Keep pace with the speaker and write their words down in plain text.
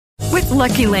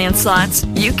Lucky Land Slots,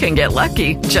 you can get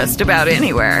lucky just about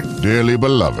anywhere. Dearly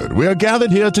beloved, we are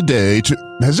gathered here today to...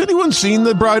 Has anyone seen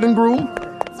the bride and groom?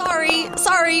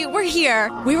 Sorry, we're here.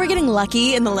 We were getting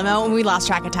lucky in the limo and we lost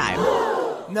track of time.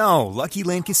 No, Lucky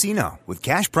Land Casino, with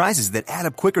cash prizes that add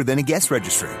up quicker than a guest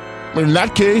registry. In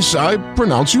that case, I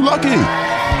pronounce you lucky.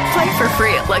 Play for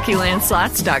free at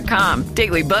LuckyLandSlots.com.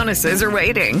 Daily bonuses are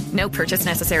waiting. No purchase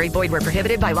necessary. Void where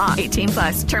prohibited by law.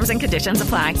 18+. Terms and conditions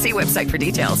apply. See website for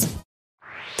details.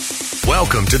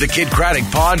 Welcome to the Kid Craddock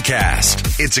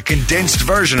Podcast. It's a condensed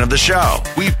version of the show.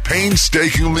 We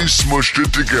painstakingly smushed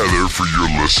it together for your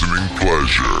listening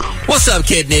pleasure. What's up,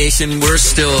 Kid Nation? We're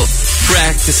still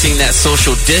practicing that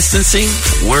social distancing.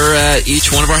 We're at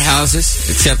each one of our houses,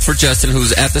 except for Justin,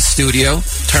 who's at the studio.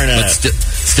 Turn it up.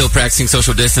 Still practicing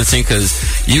social distancing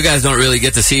because you guys don't really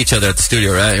get to see each other at the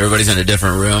studio, right? Everybody's in a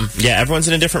different room. Yeah, everyone's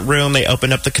in a different room. They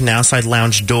opened up the Canal Side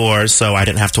Lounge doors, so I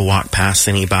didn't have to walk past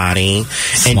anybody.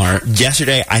 Smart. And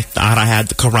yesterday, I thought I had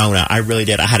the corona. I really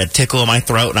did. I had a tickle in my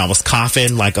throat, and I was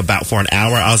coughing like about for an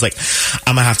hour. I was like,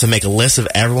 I'm going to have to make a list of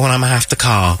everyone I'm going to have to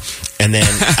call. And then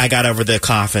I got over the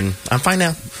cough, and I'm fine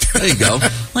now. There you go.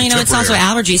 Well, it's also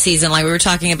allergy season. Like, we were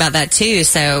talking about that, too.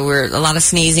 So, we're a lot of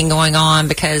sneezing going on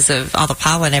because of all the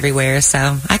pollen everywhere.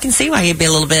 So, I can see why you'd be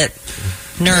a little bit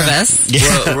nervous.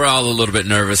 Yeah. We're all a little bit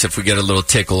nervous if we get a little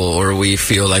tickle or we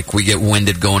feel like we get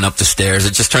winded going up the stairs.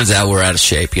 It just turns out we're out of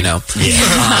shape, you know?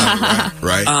 Yeah.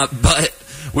 Right. But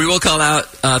we will call out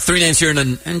three names here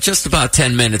in just about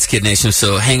 10 minutes, Kid Nation,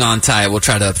 so hang on tight. We'll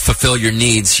try to fulfill your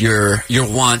needs, your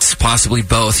wants, possibly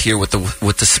both here with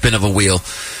the spin of a wheel.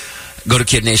 Go to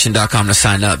kidnation.com to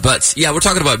sign up. But, yeah, we're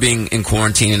talking about being in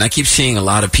quarantine, and I keep seeing a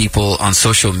lot of people on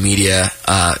social media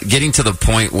getting to the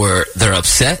point where they're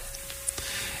upset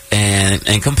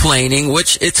and complaining,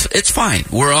 which it's fine.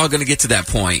 We're all going to get to that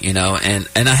point, you know. And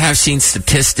I have seen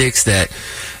statistics that,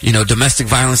 you know, domestic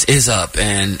violence is up,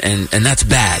 and that's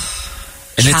bad.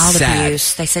 And child it's sad.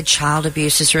 abuse. They said child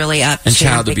abuse is really up and too,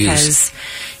 child abuse. Because,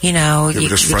 you know,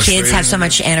 the kids have so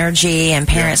much energy and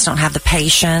parents don't have the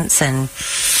patience, and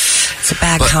it's a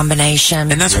bad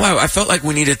combination. And that's why I felt like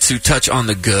we needed to touch on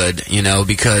the good, you know,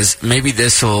 because maybe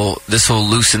this will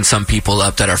loosen some people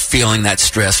up that are feeling that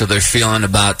stress, or they're feeling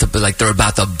like they're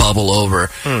about to bubble over.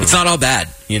 It's not all bad,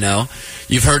 you know.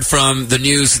 You've heard from the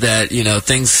news that, you know,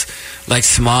 things like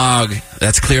smog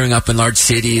that's clearing up in large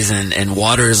cities and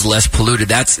water is less polluted.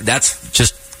 That's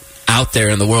just out there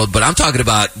in the world. But I'm talking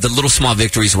about the little small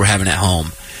victories we're having at home.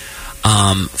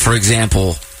 For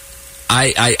example,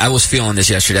 I was feeling this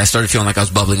yesterday. I started feeling like I was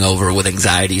bubbling over with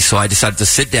anxiety. So I decided to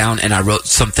sit down and I wrote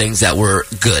some things that were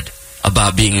good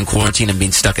about being in quarantine and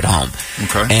being stuck at home.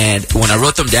 Okay. And when I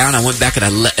wrote them down, I went back and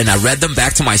I read them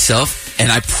back to myself.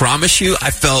 And I promise you,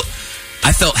 I felt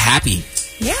happy.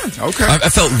 Yeah. Okay. I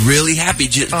felt really happy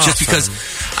just because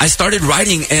I started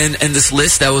writing, and this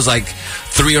list that was like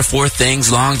 3 or 4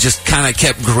 things long just kind of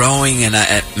kept growing. And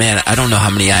I don't know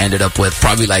how many I ended up with,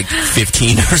 probably like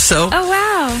 15 or so. Oh,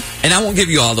 wow. And I won't give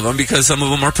you all of them because some of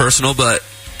them are personal,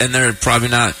 and they're probably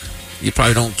not. You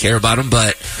probably don't care about them,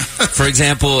 but for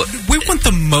example, we want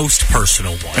the most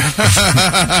personal one.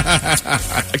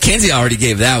 Kenzie already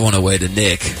gave that one away to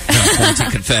Nick. Quarantine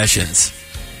Confessions.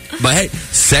 But hey,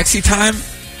 sexy time,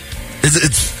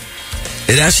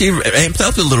 it actually amped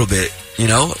up a little bit, you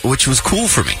know, which was cool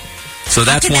for me. So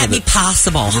that's How could that be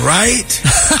possible? Right?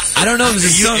 I don't know.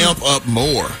 You amp up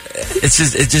more. It's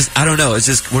just, I don't know. It's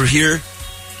just, we're here.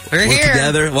 We're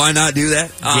together. Why not do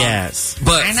that? Yes.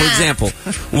 But, for example,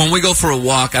 when we go for a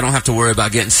walk, I don't have to worry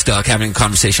about getting stuck having a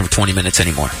conversation for 20 minutes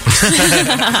anymore.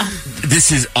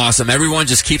 This is awesome. Everyone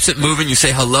just keeps it moving. You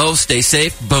say hello, stay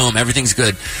safe, boom, everything's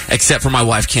good. Except for my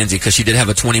wife, Kenzie, because she did have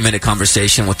a 20-minute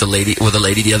conversation with a lady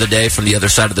the other day from the other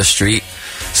side of the street.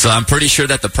 So I'm pretty sure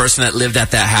that the person that lived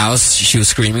at that house she was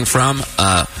screaming from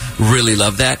really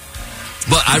loved that.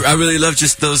 But I really love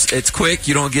just those. It's quick.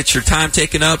 You don't get your time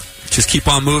taken up. Just keep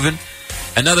on moving.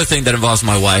 Another thing that involves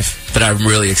my wife that I'm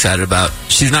really excited about,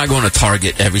 she's not going to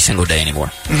Target every single day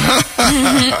anymore.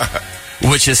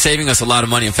 Which is saving us a lot of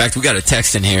money. In fact, we got a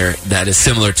text in here that is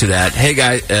similar to that. Hey,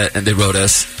 guys, and they wrote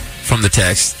us from the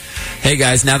text. Hey,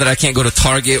 guys, now that I can't go to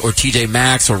Target or TJ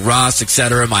Maxx or Ross,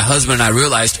 etc., my husband and I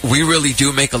realized we really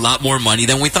do make a lot more money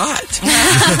than we thought.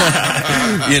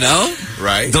 You know?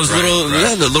 Right. Those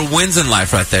the little wins in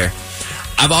life right there.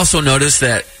 I've also noticed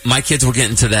that my kids were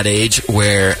getting to that age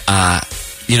where,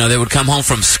 you know, they would come home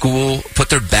from school, put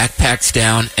their backpacks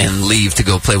down, and leave to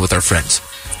go play with their friends,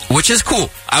 which is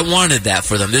cool. I wanted that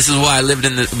for them. This is why I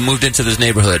moved into this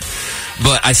neighborhood.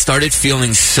 But I started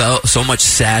feeling so much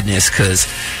sadness because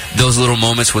those little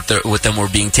moments with them were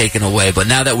being taken away. But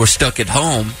now that we're stuck at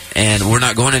home and we're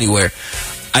not going anywhere,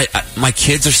 my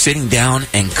kids are sitting down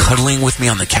and cuddling with me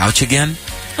on the couch again.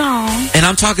 Aww. And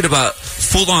I'm talking about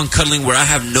full-on cuddling where I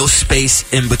have no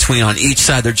space in between on each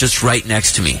side. They're just right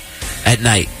next to me at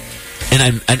night. And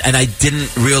I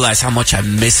didn't realize how much I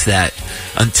missed that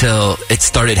until it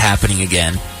started happening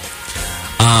again.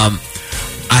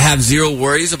 I have zero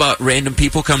worries about random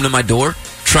people coming to my door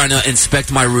trying to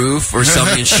inspect my roof or sell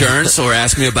me insurance or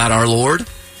ask me about our Lord.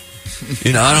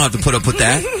 You know, I don't have to put up with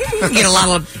that. Get a lot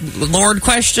of Lord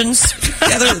questions.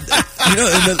 Yeah,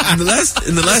 in the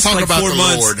last like 4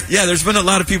 months. Lord. Yeah, there's been a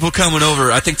lot of people coming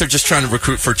over. I think they're just trying to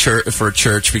recruit for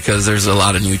church because there's a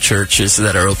lot of new churches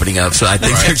that are opening up. So I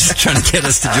think they're just trying to get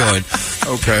us to join.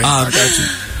 Okay, I got you.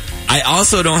 I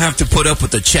also don't have to put up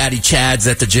with the chatty chads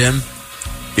at the gym.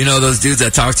 You know, those dudes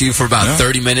that talk to you for about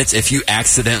 30 minutes if you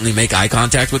accidentally make eye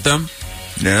contact with them?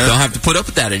 Yeah. Don't have to put up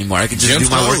with that anymore. I can just do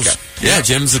my workout. Yeah,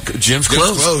 gym's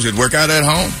closed. It'd work out at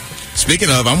home. Speaking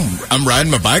of, I'm riding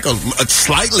my bike a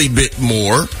slightly bit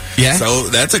more. Yeah. So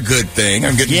that's a good thing.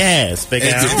 I'm getting big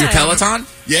out. Your Peloton?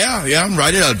 Yeah, I'm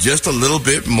riding out just a little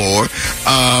bit more.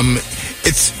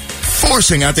 It's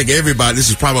forcing, I think everybody, this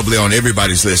is probably on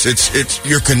everybody's list. It's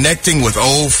you're connecting with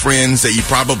old friends that you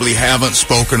probably haven't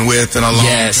spoken with in a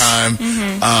long time.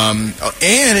 Mm-hmm.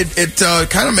 And it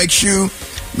kind of makes you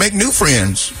make new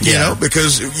friends, you know,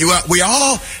 because we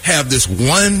all have this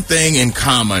one thing in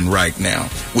common right now.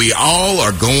 We all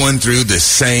are going through the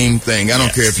same thing. I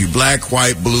don't care if you're black,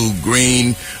 white, blue,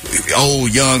 green,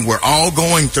 old, young. We're all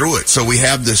going through it. So we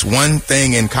have this one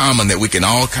thing in common that we can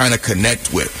all kind of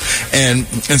connect with. And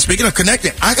speaking of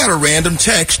connecting, I got a random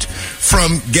text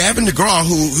from Gavin DeGraw,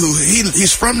 who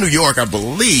he's from New York, I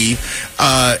believe.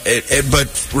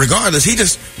 But regardless, he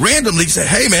just randomly said,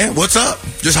 "Hey man, what's up?"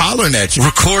 Just hollering at you.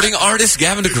 Recording artist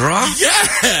Gavin DeGraw?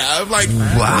 Yeah. I'm like,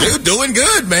 dude, doing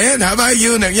good, man. How about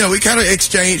you? And, you know, we kind of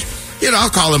exchange. You know,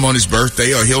 I'll call him on his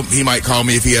birthday, or he might call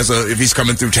me if he's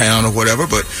coming through town or whatever.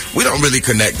 But we don't really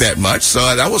connect that much,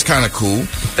 so that was kind of cool.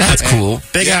 That's cool.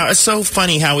 Big Al, it's so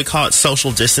funny how we call it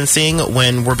social distancing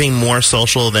when we're being more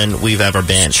social than we've ever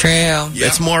been. True. Yeah.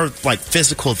 It's more like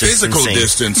physical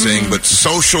distancing, but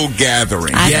social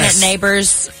gathering. I've met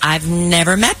neighbors I've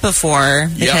never met before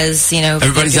because you know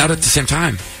everybody's out at the same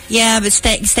time. Yeah, but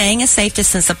staying a safe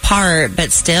distance apart,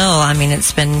 but still, I mean,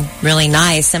 it's been really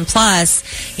nice. And plus,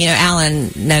 you know, Alan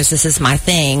knows this is my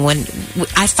thing. When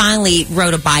I finally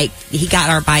rode a bike, he got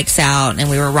our bikes out and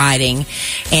we were riding.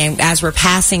 And as we're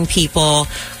passing people,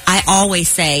 I always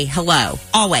say hello.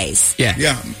 Always.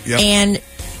 Yeah. And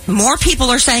more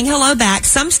people are saying hello back.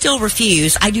 Some still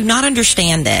refuse. I do not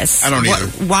understand this. I don't either.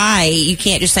 Why you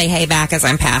can't just say hey back as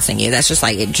I'm passing you? That's just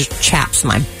like, it just chaps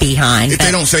my behind. If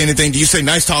they don't say anything, do you say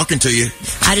nice talking to you?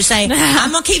 I just say,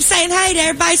 I'm going to keep saying hey to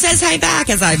everybody says hey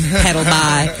back as I pedal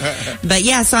by. But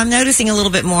yeah, so I'm noticing a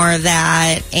little bit more of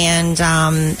that. And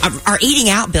our eating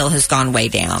out bill has gone way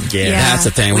down. Yeah. That's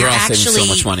the thing. We're all saving so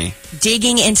much money.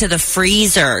 Digging into the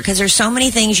freezer because there's so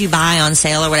many things you buy on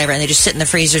sale or whatever, and they just sit in the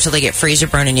freezer till they get freezer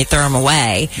burn and you throw them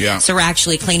away. Yeah. So we're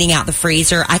actually cleaning out the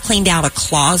freezer. I cleaned out a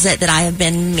closet that I have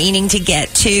been meaning to get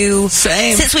to.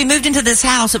 Same. Since we moved into this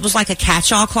house, it was like a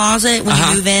catch-all closet when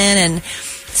you move in and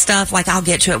stuff. Like I'll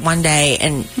get to it one day,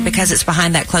 and because it's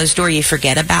behind that closed door, you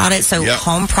forget about it. So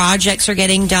home projects are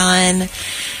getting done.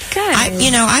 Good.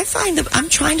 I find that I'm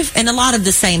trying to, and a lot of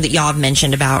the same that y'all have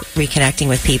mentioned about reconnecting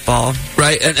with people.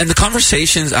 Right, and the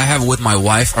conversations I have with my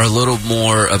wife are a little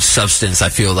more of substance, I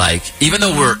feel like. Even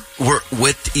though we're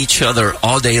with each other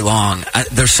all day long,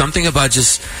 there's something about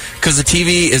just, because the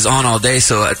TV is on all day,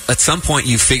 so at some point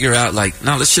you figure out, like,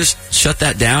 no, let's just shut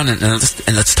that down and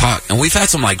let's talk. And we've had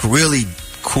some, like, really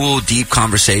cool, deep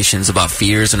conversations about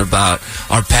fears and about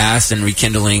our past and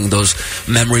rekindling those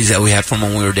memories that we had from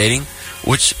when we were dating,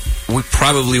 which we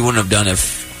probably wouldn't have done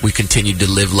if we continued to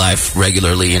live life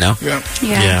regularly, you know?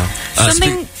 Yeah.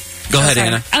 Go ahead,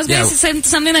 Anna. I was going to say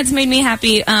something that's made me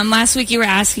happy. Last week you were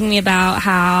asking me about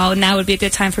how now would be a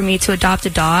good time for me to adopt a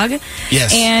dog.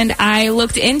 Yes. And I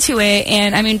looked into it,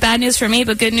 and I mean, bad news for me,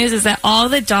 but good news is that all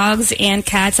the dogs and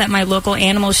cats at my local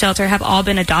animal shelter have all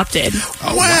been adopted.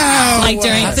 Oh, wow. Like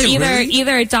during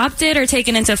either adopted or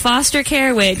taken into foster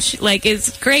care, which like is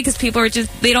great because people are just,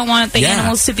 they don't want the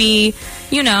animals to be,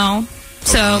 you know.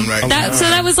 So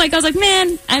that was like, I was like,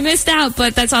 man, I missed out,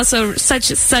 but that's also such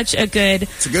a good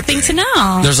thing to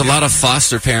know. There's a lot of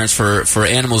foster parents for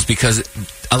animals because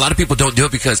a lot of people don't do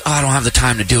it because, I don't have the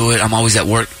time to do it. I'm always at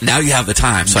work. Now you have the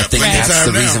time. So I think that's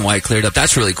the reason why it cleared up.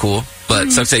 That's really cool.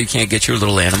 But sucks that you can't get your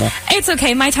little animal. It's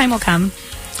okay. My time will come.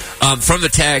 From the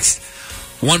text,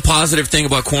 one positive thing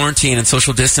about quarantine and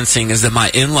social distancing is that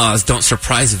my in-laws don't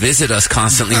surprise visit us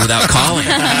constantly without calling.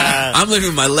 I'm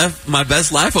living my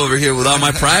best life over here with all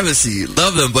my privacy.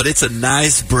 Love them, but it's a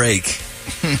nice break.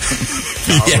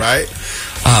 All right.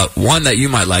 One that you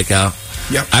might like, Al.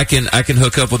 Yep. I can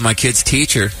hook up with my kid's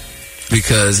teacher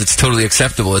because it's totally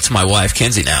acceptable. It's my wife,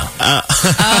 Kinsey, now.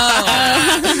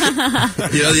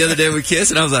 You know, the other day we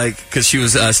kissed, and I was like, because she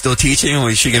was still teaching,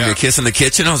 and she gave me a kiss in the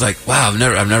kitchen. I was like, wow,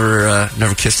 I've never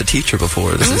kissed a teacher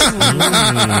before. This is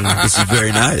this is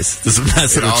very nice. This is a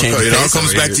nice little change. It all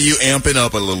comes back to you amping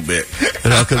up a little bit.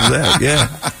 It all comes back, yeah.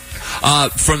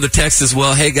 From the text as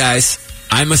well. Hey guys,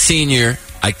 I'm a senior.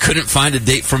 I couldn't find a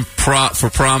date for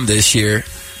prom this year.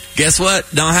 Guess what?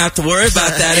 Don't have to worry about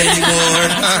that anymore.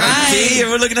 See,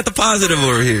 we're looking at the positive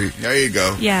over here. There you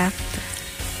go. Yeah.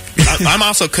 I'm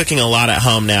also cooking a lot at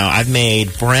home now. I've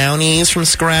made brownies from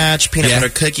scratch, peanut butter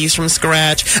cookies from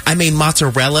scratch. I made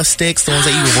mozzarella sticks, the ones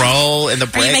that you roll in the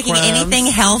bread. Are you making anything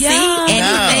healthy? Yeah.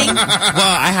 Anything? Well,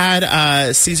 I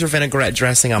had Caesar vinaigrette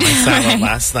dressing on my salad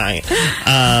last night.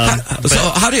 So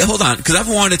how do you, hold on, because I've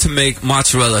wanted to make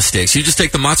mozzarella sticks. You just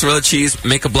take the mozzarella cheese,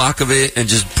 make a block of it, and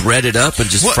just bread it up and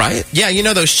just fry it? Yeah, you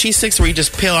know those cheese sticks where you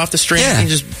just peel off the strings and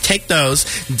you just take those,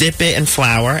 dip it in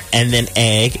flour, and then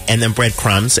egg, and then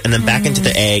breadcrumbs, and then back into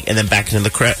the egg, and then back into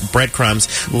the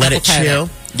breadcrumbs. Let it chill.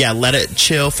 Yeah, let it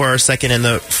chill for a second in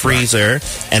the freezer,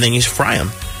 and then you fry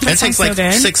them. It takes like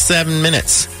 6-7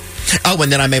 minutes. Oh,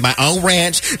 and then I made my own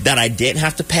ranch that I didn't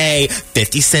have to pay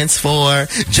 50 cents for,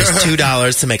 just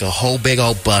 $2 to make a whole big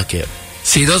old bucket.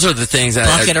 See, those are the things that...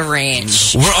 Bucket of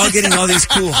ranch. We're all getting all these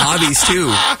cool hobbies, too.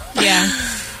 Yeah.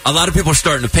 A lot of people are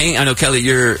starting to paint. I know, Kelly,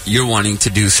 you're wanting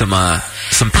to do some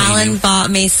painting. Alan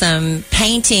bought me some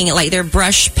painting, like they're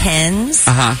brush pens.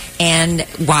 And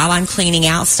while I'm cleaning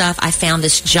out stuff, I found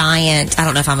this giant, I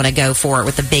don't know if I'm going to go for it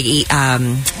with the big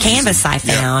canvas I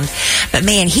found. But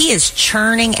man, he is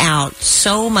churning out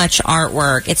so much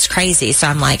artwork. It's crazy. So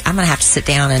I'm like, I'm going to have to sit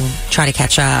down and try to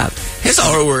catch up. His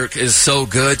artwork is so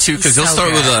good, too, because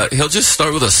he'll just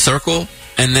start with a circle,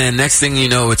 and then next thing you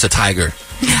know, it's a tiger.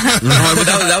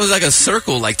 That was like a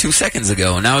circle like 2 seconds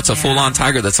ago, and now it's a full-on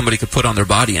tiger that somebody could put on their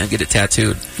body and get it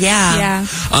tattooed. Yeah.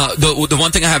 The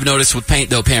one thing I have noticed with paint,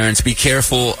 though, parents, be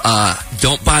careful.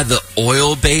 Don't buy the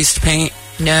oil-based paint.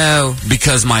 No.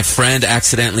 Because my friend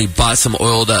accidentally bought some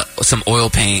oil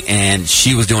paint, and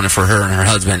she was doing it for her and her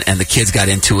husband, and the kids got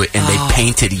into it, and they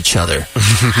painted each other.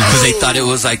 Because they thought it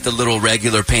was like the little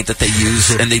regular paint that they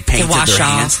use, and they painted their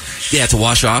hands. Yeah, to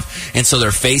wash off. And so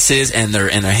their faces and their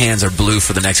hands are blue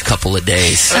for the next couple of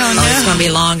days. Oh, no. It's going to be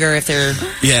longer if they're...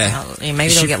 Yeah.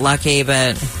 Maybe they'll get lucky,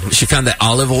 but... She found that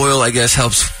olive oil, I guess,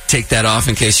 helps take that off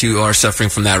in case you are suffering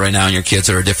from that right now and your kids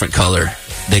are a different color.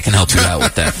 They can help you out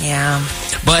with that. Yeah.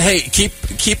 But hey, keep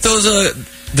those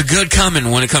the good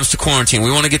coming when it comes to quarantine.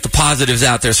 We want to get the positives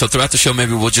out there. So throughout the show,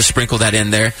 maybe we'll just sprinkle that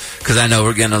in there because I know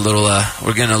we're getting a little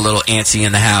antsy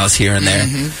in the house here and there.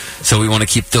 So we want to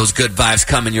keep those good vibes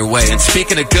coming your way. And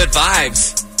speaking of good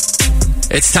vibes,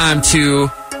 it's time to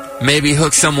maybe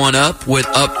hook someone up with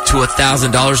up to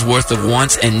 $1,000 worth of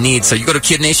wants and needs. So you go to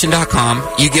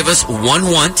KidNation.com. You give us one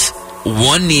want,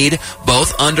 one need,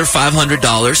 both under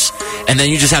 $500, and then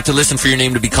you just have to listen for your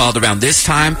name to be called around this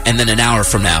time and then an hour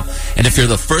from now. And if you're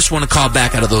the first one to call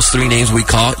back out of those three names we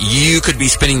call, you could be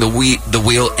spinning the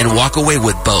wheel and walk away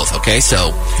with both, okay?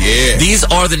 So these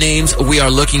are the names we are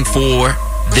looking for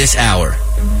this hour.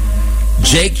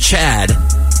 Jake Chad,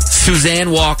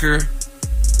 Suzanne Walker,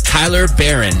 Tyler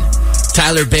Barron,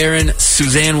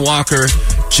 Suzanne Walker,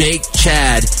 Jake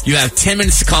Chad. You have 10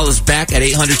 minutes to call us back at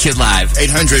 800-KID Live.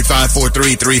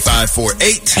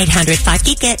 800-543-3548.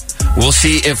 800-5-KID-IT. We'll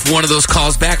see if one of those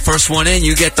calls back. First one in,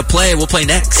 you get the play. We'll play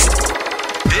next.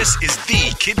 This is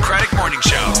the Kid Craddock Morning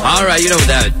Show. All right, you know what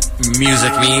that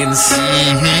music means.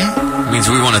 It means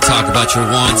we want to talk about your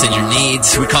wants and your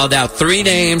needs. We called out three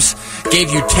names, gave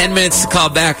you 10 minutes to call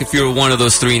back if you were one of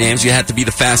those three names. You had to be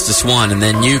the fastest one, and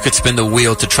then you could spin the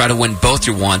wheel to try to win both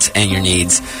your wants and your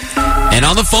needs. And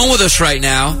on the phone with us right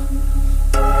now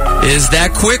is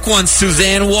that quick one,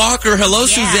 Suzanne Walker. Hello,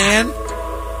 Suzanne.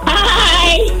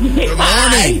 Hi. Good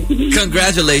morning.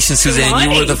 Congratulations, Suzanne.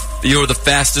 You were the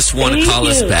fastest one to call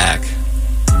us back.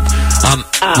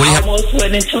 I almost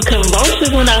went into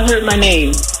convulsions when I heard my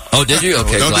name. Oh, did you?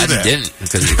 Okay, glad you didn't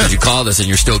because you called us and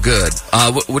you're still good.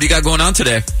 What do you got going on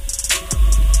today?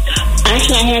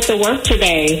 Actually, I had to work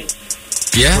today.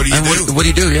 Yeah? What do you do? What do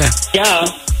you do? Yeah. Yeah.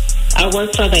 I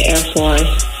work for the Air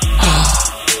Force.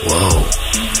 Whoa.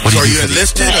 So are you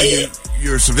enlisted or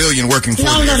you're a civilian working for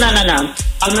No.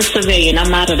 I'm a civilian.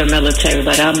 I'm out of the military,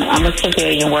 but I'm a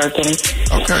civilian working.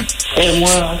 Okay. And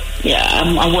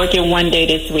I'm working one day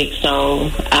this week,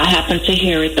 so I happened to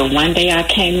hear it the one day I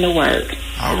came to work.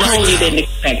 All right. Totally didn't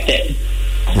expect it.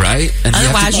 Right? And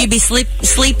otherwise, you'd be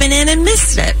sleeping in and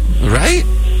missed it. Right?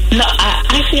 No,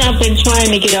 I've been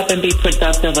trying to get up and be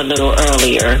productive a little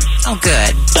earlier. Oh,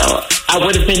 good. So I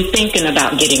would have been thinking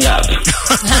about getting up.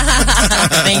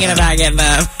 Thinking about getting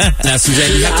up. Now,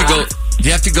 Suzanne, you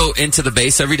have to go into the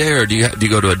base every day, or do you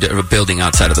go to a building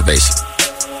outside of the base?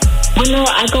 Well, no,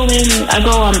 I go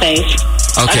on base.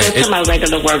 Okay. I go to my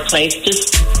regular workplace,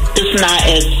 just not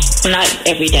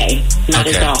every day, not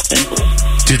as often.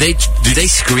 Do they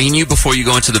screen you before you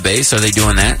go into the base? Are they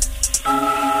doing that?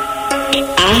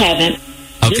 I haven't.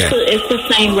 Okay. It's the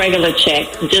same regular check,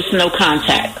 just no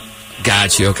contact.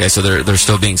 Got you. Okay, so they're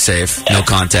still being safe. No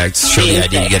contacts. Show the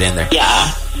ID to get in there.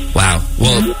 Yeah. Wow.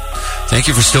 Well, thank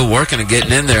you for still working and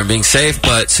getting in there and being safe.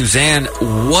 But Suzanne,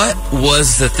 what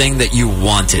was the thing that you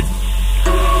wanted?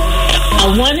 I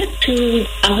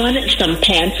wanted some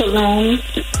pantaloons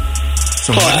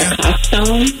for a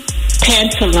costume.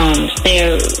 Pantaloons.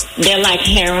 They're like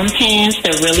harem pants.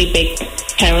 They're really big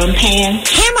harem pants.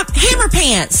 Hammer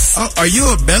pants. Oh, are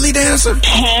you a belly dancer?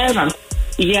 Harem.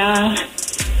 Yeah.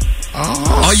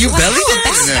 Oh. Are you belly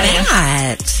dancing?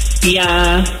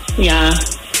 Yeah.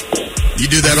 You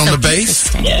do that on the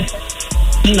base? Yeah.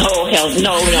 No, hell,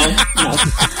 no.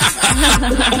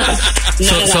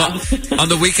 So on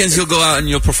the weekends you'll go out and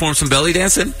you'll perform some belly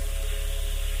dancing?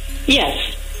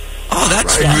 Yes. Oh,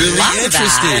 that's really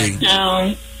interesting.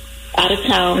 Out of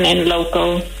town and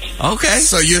local. Okay.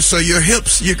 So your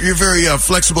hips, you're very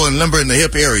flexible and limber in the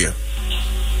hip area.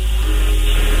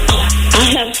 I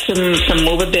have some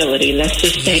movability. Let's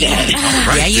just say that.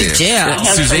 Yeah, you do. I have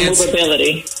some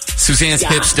movability. Suzanne's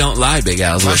hips don't lie, Big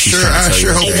Al. Is what she's trying to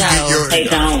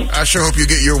tell you. I sure hope you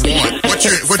get your want. What's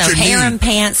your harem need?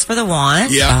 pants for the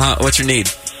want. Yeah. What's your need?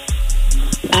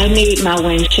 I need my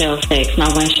windshield fixed.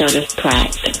 My windshield is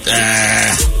cracked.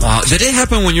 Did it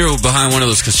happen when you were behind one of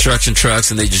those construction trucks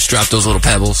and they just dropped those little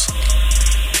pebbles?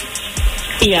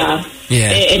 Yeah.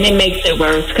 And it makes it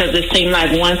worse because it seemed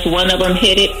like once one of them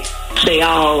hit it, they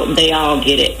all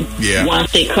get it. Yeah.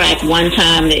 Once they crack one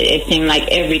time, it seemed like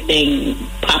everything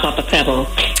pop up a pebble.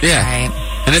 Yeah. Right.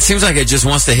 And it seems like it just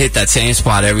wants to hit that same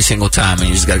spot every single time, and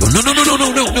you just got to go, no.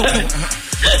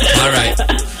 All right.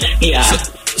 Yeah.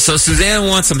 So Suzanne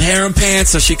wants some harem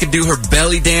pants so she could do her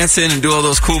belly dancing and do all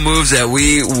those cool moves that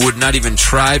we would not even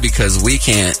try because we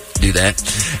can't do that.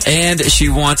 And she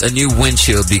wants a new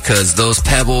windshield because those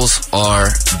pebbles are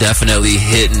definitely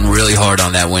hitting really hard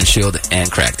on that windshield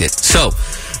and cracked it. So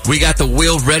we got the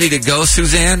wheel ready to go,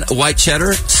 Suzanne. White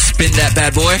cheddar. Spin that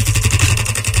bad boy.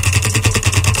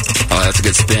 Oh, that's a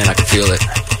good spin. I can feel it.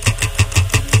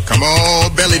 Come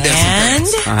on, belly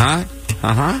dancing.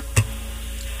 And?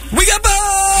 We got both! Oh,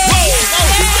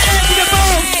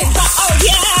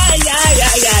 yeah.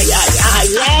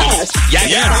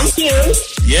 Yeah. Thank you.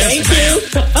 Yes, Thank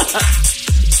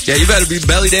Yeah, you better be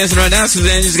belly dancing right now,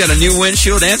 Suzanne. You just got a new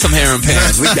windshield and some harem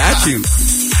pants. We got you.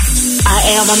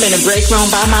 I am. I'm in a break room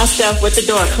by myself with the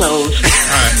door closed. All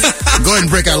right. Go ahead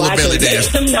and break out a little belly dance.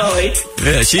 Some noise.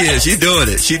 Yeah, she is. She's doing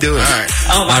it. All right.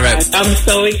 Oh, my God. I'm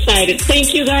so excited.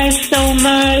 Thank you guys so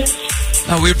much.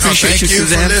 Oh, we appreciate you,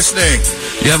 Suzanne. For listening.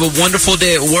 You have a wonderful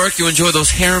day at work. You enjoy those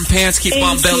harem pants. Keep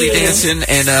on belly dancing,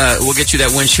 and we'll get you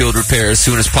that windshield repair as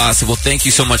soon as possible. Thank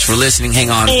you so much for listening. Hang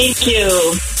on. Thank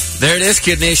you. There it is,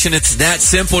 Kid Nation. It's that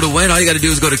simple to win. All you got to do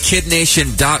is go to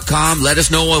kidnation.com. Let us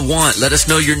know what you want. Let us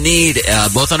know your need.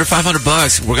 Both under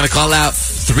 $500. We're going to call out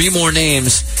 3 more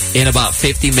names in about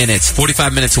 50 minutes.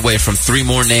 45 minutes away from 3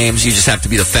 more names. You just have to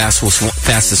be the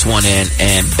fastest one in,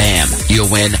 and bam, you'll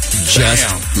win just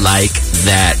like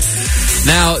that.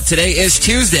 Now, today is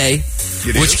Tuesday,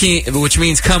 which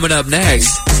means coming up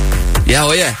next.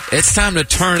 Yeah, it's time to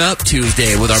turn up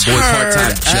Tuesday with our boy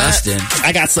part-time Justin.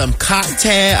 I got a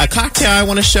cocktail I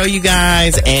want to show you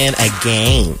guys, and a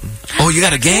game. Oh, you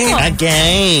got a game? A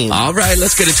game. All right,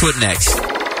 let's get into it next.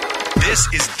 This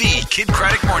is the Kid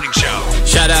Craddock Morning Show.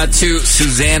 Shout out to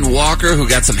Suzanne Walker, who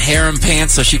got some harem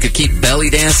pants so she could keep belly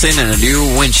dancing and a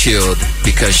new windshield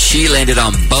because she landed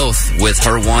on both with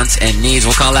her wants and needs.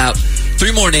 We'll call out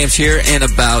 3 more names here in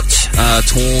about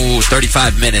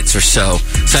 35 minutes or so.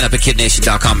 Sign up at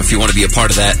kidnation.com if you want to be a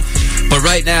part of that. But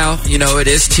right now, it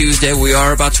is Tuesday. We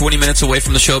are about 20 minutes away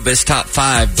from the Showbiz Top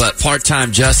 5, but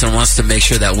part-time Justin wants to make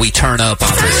sure that we turn up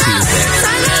on this Tuesday.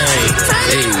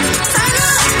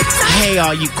 Hey. Hey,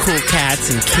 all you cool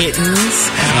cats and kittens.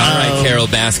 All right, Carol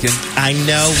Baskin. I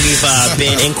know we've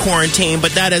been in quarantine,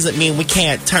 but that doesn't mean we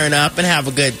can't turn up and have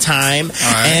a good time.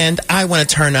 Right. And I want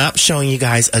to turn up showing you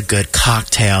guys a good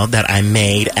cocktail that I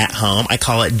made at home. I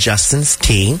call it Justin's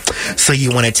Tea. So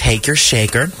you want to take your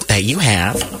shaker that you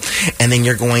have, and then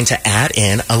you're going to add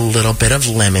in a little bit of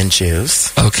lemon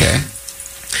juice. Okay.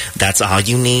 That's all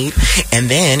you need. And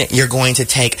then you're going to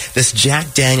take this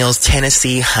Jack Daniel's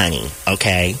Tennessee Honey,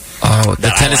 okay? Oh, the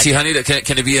Tennessee Honey?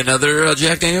 Can it be another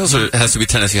Jack Daniels, or it has to be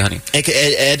Tennessee Honey?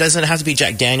 It doesn't have to be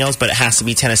Jack Daniels, but it has to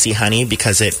be Tennessee Honey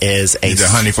because it is a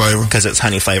honey flavor. Because it's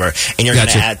honey flavor, and you're going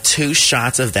to add 2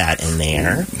 shots of that in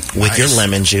there with your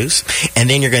lemon juice, and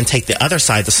then you're going to take the other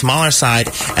side, the smaller side,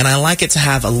 and I like it to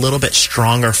have a little bit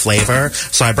stronger flavor.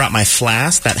 So I brought my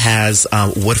flask that has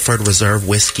Woodford Reserve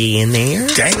whiskey in there,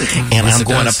 and I'm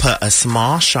going to put a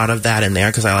small shot of that in there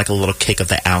because I like a little kick of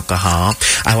the alcohol.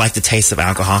 I like the taste of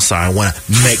alcohol, so I want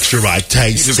to make sure I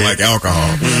taste just it. like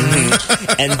alcohol.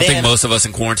 And I think most of us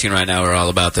in quarantine right now are all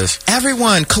about this.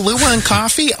 Everyone, Kahlua and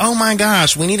coffee? Oh my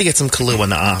gosh, we need to get some Kahlua in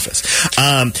the office.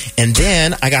 And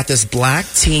then I got this black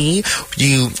tea.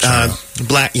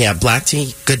 Black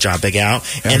tea. Good job, Big Al.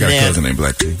 Yeah, and I got then a cousin named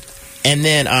Black Tea. And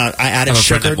then I added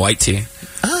sugar. White tea.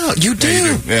 Oh, you do?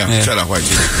 Yeah, you do. Yeah. Shout out White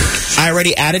Tea. I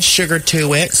already added sugar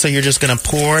to it, so you're just going to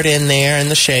pour it in there in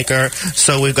the shaker.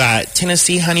 So we've got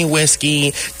Tennessee honey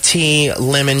whiskey, tea,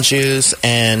 lemon juice,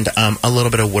 and a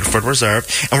little bit of Woodford Reserve.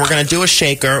 And we're going to do a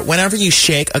shaker. Whenever you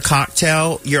shake a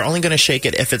cocktail, you're only going to shake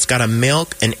it if it's got a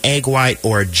milk, an egg white,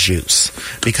 or a juice,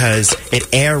 because it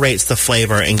aerates the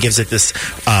flavor and gives it this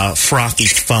frothy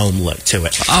foam look to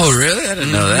it. Oh, really? I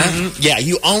didn't know that. Yeah,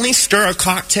 you only stir a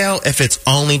cocktail if it's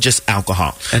only just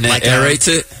alcohol. And then aerates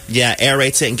it? Yeah,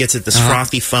 aerates it and gets it this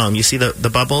frothy foam. You see the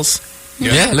bubbles?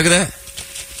 Yeah, look at that.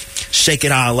 Shake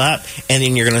it all up, and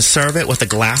then you're going to serve it with a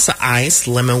glass of ice,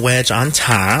 lemon wedge on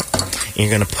top. And you're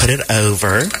going to put it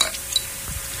over.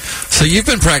 So you've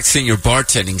been practicing your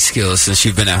bartending skills since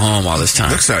you've been at home all this time.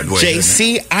 Looks that way,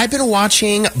 JC, I've been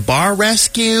watching Bar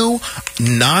Rescue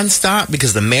nonstop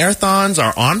because the marathons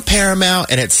are on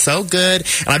Paramount, and it's so good.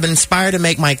 And I've been inspired to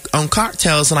make my own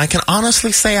cocktails, and I can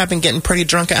honestly say I've been getting pretty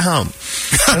drunk at home.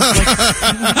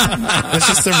 It's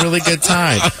just a really good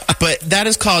time. But that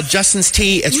is called Justin's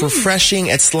Tea. It's refreshing.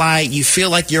 It's light. You feel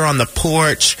like you're on the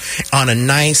porch on a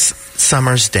nice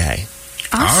summer's day.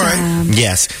 Awesome. All right.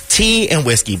 Yes. Tea and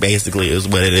whiskey basically is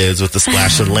what it is with a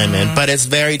splash of lemon. But it's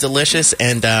very delicious,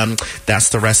 and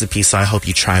that's the recipe, so I hope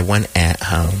you try one at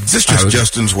home. Is this just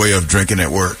Justin's way of drinking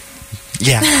at work?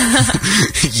 Yeah.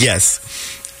 Yes.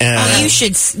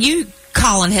 You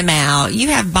calling him out. You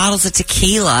have bottles of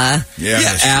tequila.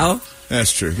 Yeah, Al.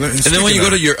 That's true. And then when you go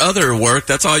to your other work,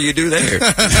 that's all you do there. All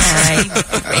right.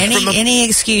 Any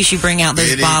excuse you bring out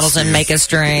those bottles and make us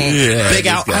drink. Yeah, Big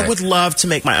Al, I would love to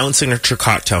make my own signature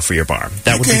cocktail for your bar.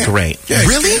 That would be great. Yeah,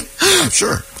 really? Yeah,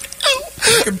 sure.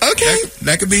 Okay.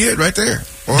 That could be it right there.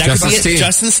 Or That could be it.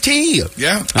 Justin's Tea.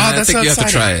 Yeah. Oh, that's I think so you have to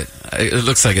exciting. try it. It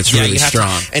looks like it's really you have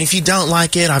strong. And if you don't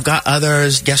like it, I've got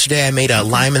others. Yesterday I made a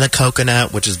lime and the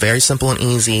coconut, which is very simple and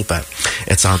easy, but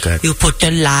it's all good. You put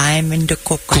the lime in the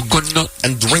coconut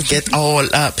and drink it all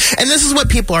up. And this is what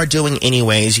people are doing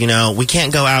anyways, you know. We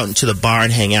can't go out into the bar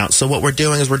and hang out. So what we're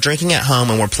doing is we're drinking at home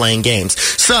and we're playing games.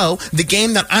 So the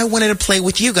game that I wanted to play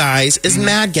with you guys is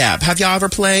Mad Gab. Have y'all ever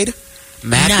played?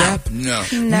 Mad Gab?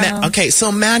 No. Okay,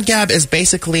 so Mad Gab is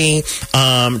basically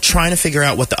trying to figure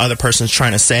out what the other person's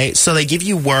trying to say. So they give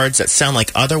you words that sound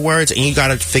like other words, and you got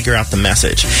to figure out the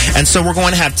message. And so we're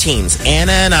going to have teams.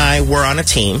 Anna and I, we're on a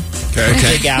team.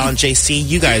 Okay. Big Al and JC,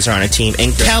 you guys are on a team.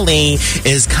 And Kelly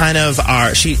is kind of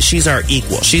she's our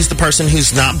equal. She's the person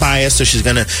who's not biased, so she's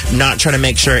going to not try to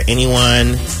make sure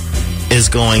anyone is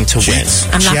going to win.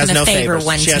 I'm not going to favor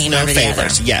one She has team no over the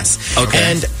favors. other. Yes.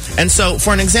 Okay. And so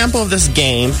for an example of this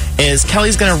game is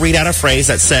Kelly's going to read out a phrase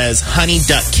that says honey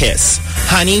duck kiss.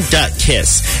 Honey duck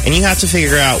kiss. And you have to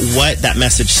figure out what that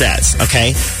message says,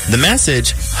 okay? The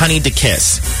message, honey to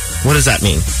kiss. What does that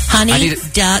mean? Honey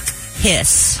duck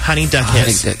hiss. Honey duck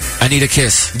hiss. I need a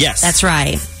kiss. Yes. That's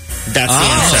right. That's the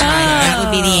answer. That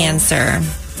would be the answer.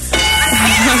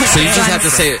 So you just have to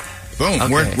say it. Boom.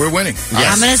 Okay. We're winning.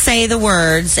 Yes. I'm going to say the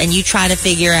words, and you try to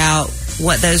figure out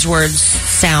what those words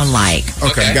sound like.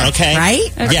 Okay. Right?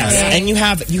 Okay. Yes. And you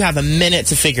have a minute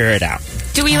to figure it out.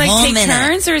 Do we take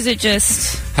turns, or is it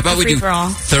just How about we do free-for-all?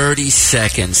 30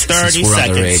 seconds 30 since we're seconds.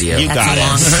 on the radio? You got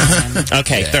That's it.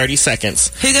 Okay, 30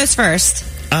 seconds. Who goes first?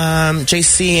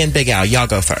 JC and Big Al, y'all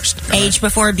go first. Age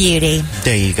before beauty.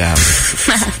 There you go.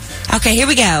 Okay, here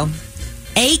we go.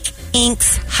 Ache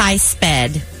inks high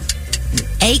sped.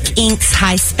 Ake Inc.'s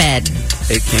High Sped.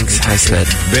 Ake Inc.'s High Sped.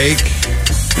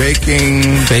 Baking.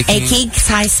 Ake Inc.'s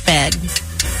High Sped.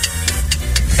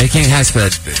 Ake Inc. High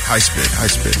Sped. High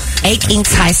Sped. Ake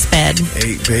Inc.'s High Sped.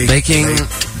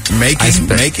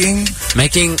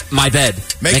 Making my bed.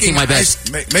 Making my bed.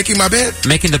 Making my bed?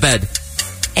 Making the bed.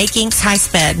 Ake Inc.'s High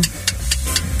Sped.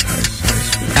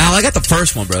 Al, I got the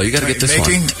first one, bro. You got to get this one.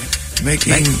 Aching.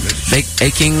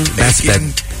 That's bed.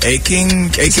 Aching.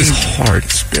 This is hard.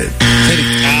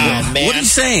 Oh, man. What are you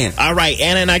saying? All right,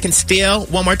 Anna and I can steal.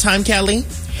 One more time, Kelly.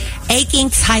 Ake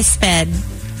Inc.'s High Sped.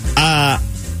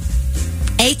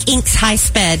 Ake Inc.'s High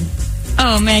Sped.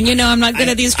 Oh, man, you know I'm not good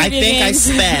at these trivia games.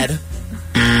 I sped.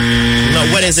 No,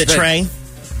 what is it, Trey?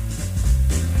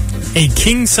 A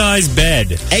king-size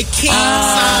bed. A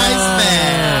king-size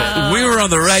bed. We were on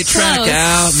the right track,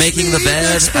 Al. Making the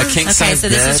bed. A king-size bed. Okay, so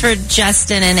this is for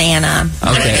Justin and Anna.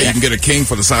 Okay. You can get a king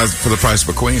for the price of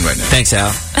a queen right now. Thanks,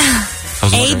 Al.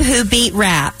 Abe who beat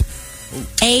rap.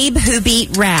 Abe who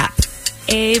beat rap.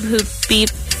 Abe who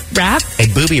beat rap? A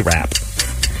booby rap.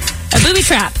 A booby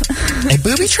trap. A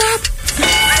booby trap?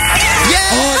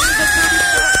 Yeah!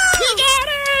 You got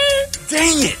it!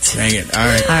 Dang it. All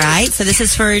right. All right, so this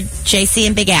is for JC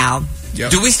and Big Al.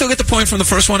 Yep. Do we still get the point from the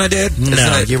point I did?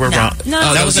 No, you were wrong.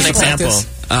 No, that was an example.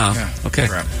 Oh, okay.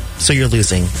 So you're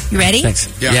losing. You ready? Thanks.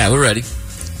 Yeah, we're ready.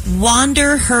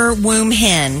 Wander her womb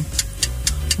hen.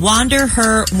 Wander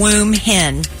her womb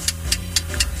hen.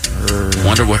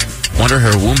 Wonder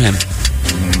her womb hen.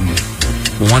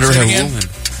 Wonder her womb hen.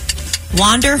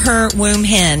 Wander her womb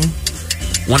hen.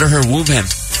 Wonder her womb hen.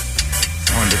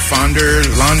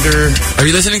 Launder. Are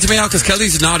you listening to me, Al? Because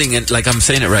Kelly's nodding and like I'm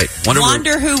saying it right.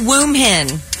 Wander who womb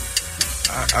hen.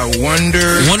 I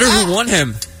wonder. Wonder who won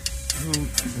him.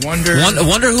 Wonder who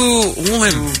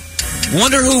won him.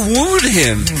 Wonder who wooed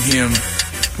him.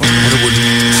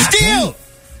 Steal!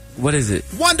 What is it?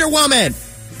 Wonder Woman.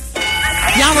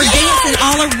 Y'all were dancing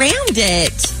all around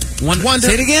it.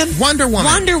 Say it again? Wonder Woman.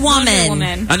 Wonder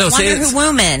Woman. I know. Say Wonder it. Who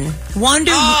Woman.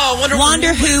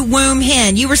 Wonder Who Womb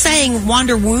Hen. You were saying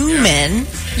Wonder Woman.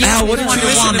 Al, what did Wonder you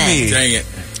listen Woman. to me? Dang it.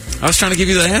 I was trying to give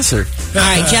you the answer. All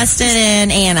right, Justin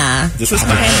and Anna. This is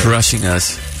crushing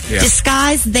us. Yeah.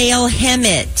 Disguise they'll hem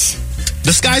it.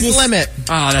 The sky's the limit.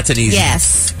 Oh, that's an easy.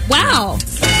 Yes. Wow.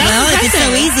 Well, if it's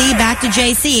so easy, back to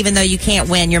JC, even though you can't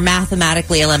win, you're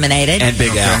mathematically eliminated. And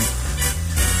Big Al.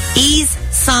 Ease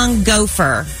sung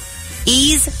gopher.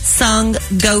 Ease sung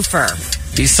gopher.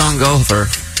 Ease sung gopher.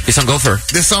 Ease sung gopher.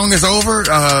 This song is over.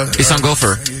 Ease sung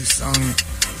gopher. Ease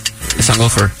sung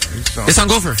gopher. Ease sung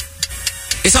gopher.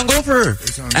 Ease sung gopher.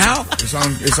 Al.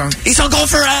 Ease sung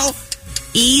gopher, Al.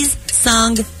 Ease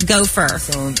sung gopher.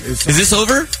 Is this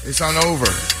over? It's on over.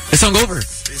 It's on over.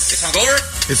 It's on over.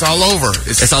 It's all over.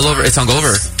 It's all over. It's on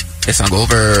over. It's on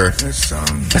over.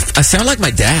 I sound like my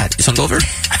dad. It's on over.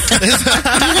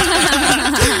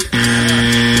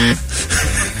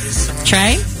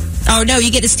 Trey? Oh, no,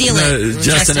 you get to steal it.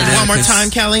 Justin and one more time,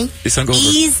 Kelly. It's on over.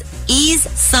 Ease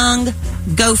sung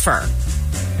gopher.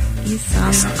 Ease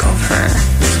sung gopher.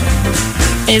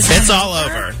 It's all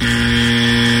over.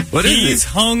 What is He's it?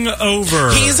 hung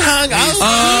over. He's hung over.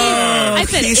 Oh, I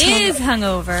said is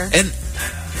hungover. And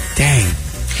dang.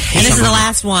 And this is the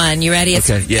last one. You ready?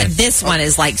 Okay, yeah. This one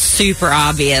is like super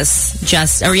obvious.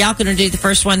 Are y'all going to do the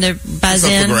first one to buzz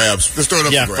in? Grabs. Let's throw it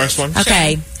up for grabs. First one.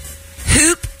 Okay.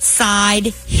 Hoop side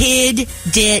hid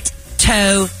dit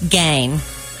toe gain.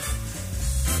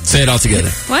 Say it all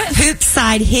together. What? Hoop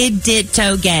side hid dit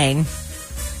toe gain.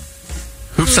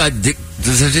 Hoop side dick.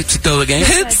 Does it do the game?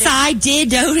 Hoop side did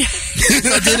do. I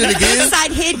did it again. Hoop side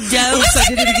hid do. Oops, I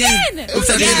did it again. Oops,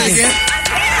 I did it again.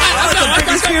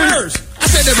 I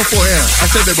said that before, yeah. I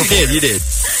said that before. You did.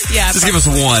 Yeah. Just give us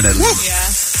one at least.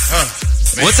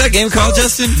 Yeah. What's that game called,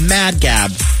 Justin? Mad Gab.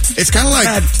 It's kind of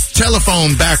like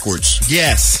telephone backwards.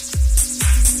 Yes.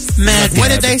 Mad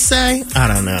What Gab. did they say? I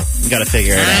don't know. You got to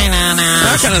figure it out.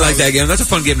 I kind of like that game. That's a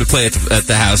fun game to play at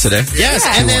the house today. Yes,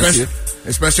 and then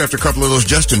Especially after a couple of those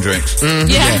Justin drinks.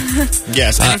 Yeah.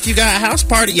 yes, and if you got a house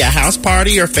party, house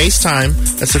party or FaceTime,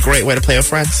 that's a great way to play with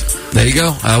friends. There you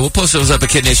go. We'll post those up at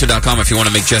KidNation.com if you want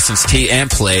to make Justin's tea and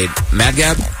play. Mad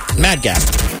Gab? Mad Gab.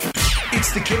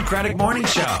 It's the Kid Craddock Morning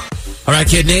Show. All right,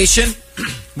 Kid Nation.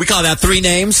 We called out 3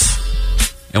 names,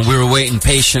 and we were waiting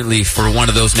patiently for one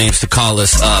of those names to call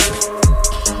us up.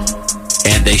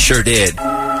 And they sure did.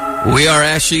 We are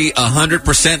actually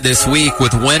 100% this week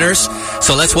with winners.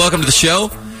 So let's welcome to the show,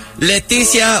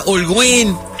 Leticia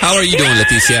Ulguin. How are you doing,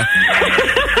 Leticia?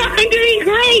 I'm doing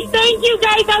great. Thank you,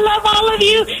 guys. I love all of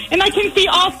you. And I can see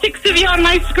all 6 of you on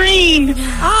my screen.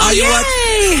 Oh, Are you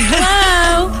yay!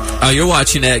 Hello. Oh, you're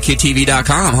watching at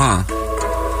KidTV.com, huh?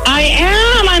 I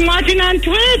am. I'm watching on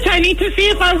Twitch. I need to see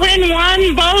if I win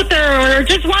one, both, or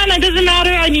just one. It doesn't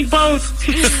matter. I need both.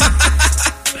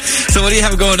 So what do you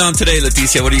have going on today,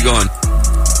 Leticia? What are you going for?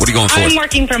 I'm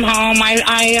working from home.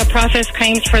 I process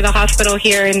claims for the hospital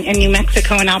here in New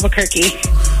Mexico in Albuquerque.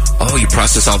 Oh, you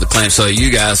process all the claims. So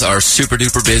you guys are super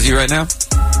duper busy right now?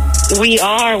 We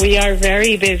are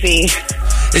very busy.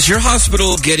 Is your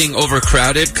hospital getting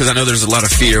overcrowded? Because I know there's a lot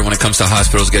of fear when it comes to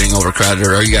hospitals getting overcrowded,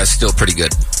 or are you guys still pretty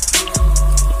good?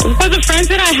 For the friends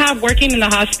that I have working in the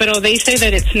hospital, they say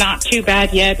that it's not too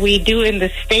bad yet. We do in the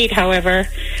state, however,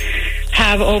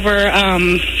 have over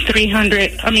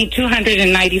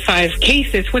 295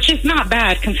 cases, which is not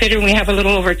bad considering we have a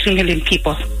little over 2 million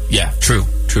people. Yeah, true.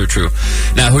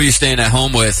 Now, who are you staying at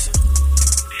home with?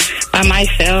 By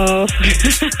myself.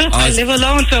 I live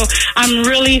alone, so I'm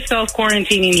really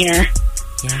self-quarantining here.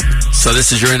 So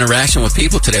this is your interaction with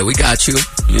people today. We got you,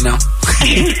 you know.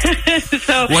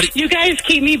 So you guys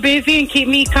keep me busy and keep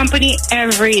me company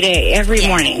every day, every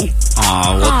morning.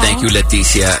 Oh, well, thank you,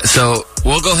 Leticia. So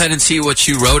we'll go ahead and see what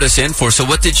you wrote us in for. So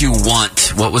what did you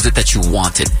want? What was it that you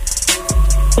wanted?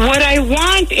 What I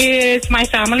want is my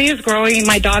family is growing.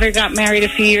 My daughter got married a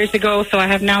few years ago, so I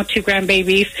have now 2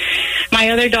 grandbabies. My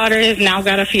other daughter has now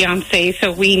got a fiancé,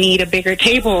 so we need a bigger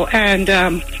table. And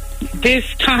this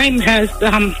time has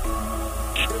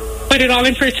put it all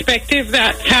in perspective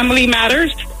that family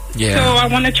matters. Yeah. So I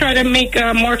want to try to make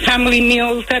more family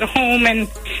meals at home and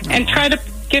try to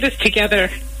get us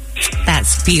together.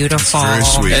 That's beautiful.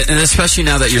 That's very sweet. And especially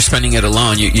now that you're spending it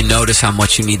alone, you notice how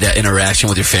much you need that interaction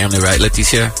with your family, right,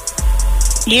 Leticia?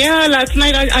 Yeah, last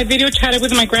night I video chatted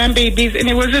with my grandbabies, and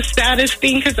it was the saddest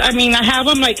thing because, I have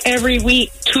them like every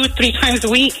week, 2-3 times a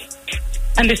week,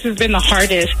 and this has been the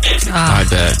hardest. I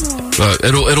bet. But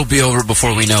it'll be over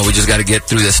before we know. We just got to get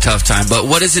through this tough time. But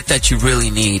what is it that you really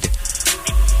need?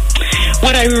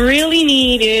 What I really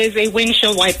need is a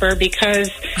windshield wiper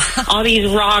because all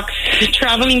these rocks,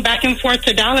 traveling back and forth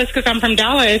to Dallas, because I'm from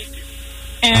Dallas,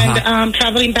 and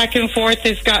traveling back and forth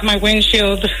has got my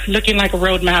windshield looking like a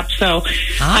road map, so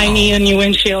I need a new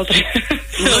windshield.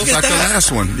 Looks like the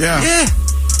last one, yeah.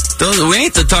 We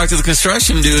need to talk to the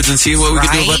construction dudes and see what we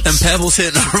can do about them pebbles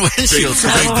hitting our windshields.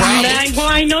 Well,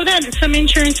 I know that some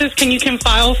insurances you can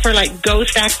file for like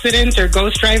ghost accidents or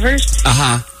ghost drivers.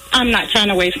 I'm not trying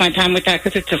to waste my time with that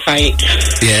because it's a fight.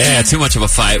 Yeah, too much of a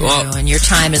fight. Well, and your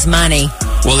time is money.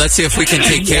 Well, let's see if we can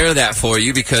take care of that for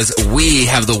you because we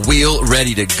have the wheel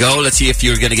ready to go. Let's see if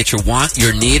you're going to get your want,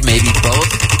 your need, maybe both.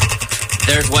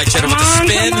 There's White Cheddar with the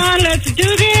spin. Come on, let's do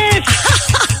this.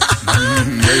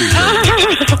 There you go.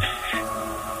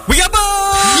 We got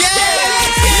both! Yeah!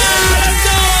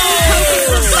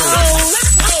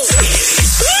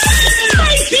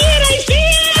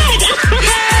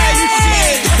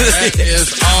 That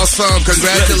is awesome.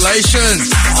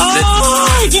 Congratulations.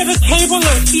 I get a table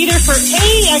of theater for 8.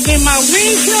 I get my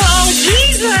windshield. Oh,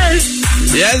 Jesus.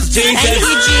 Yes, Jesus. Thank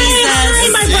you, Jesus. Hi,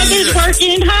 my brother's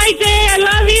working. Hi, Jay. I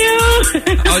love you.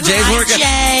 Oh, Jay's working.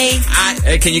 Jay.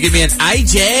 Can you give me an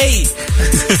IJ?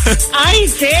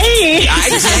 IJ.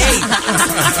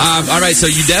 All right, so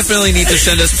you definitely need to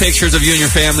send us pictures of you and your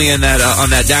family in that on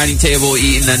that dining table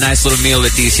eating a nice little meal,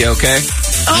 Leticia, okay?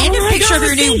 And a picture of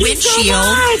your new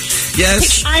windshield.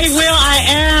 Yes. I will. I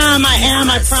am.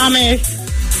 I promise.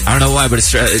 I don't know why, but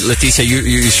it's, Leticia,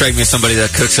 you strike me as somebody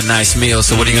that cooks a nice meal.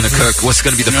 So what are you going to cook? What's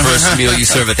going to be the first meal you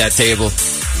serve at that table?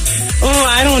 Oh,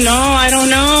 I don't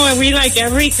know. We like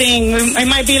everything. It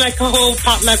might be like a whole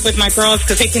potluck with my girls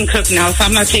because they can cook now, so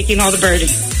I'm not taking all the burden.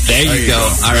 There you go.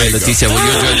 All right, Leticia, will you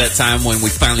enjoy that time when we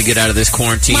finally get out of this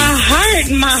quarantine? My heart.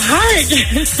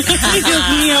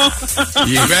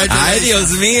 Ay,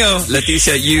 Dios mío.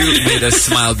 Leticia, you made us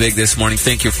smile big this morning.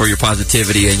 Thank you for your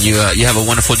positivity, and you have a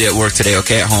wonderful day at work today,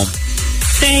 okay, at home.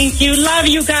 Thank you. Love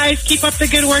you guys. Keep up the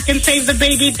good work and save the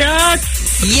baby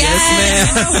ducks. Yes, ma'am.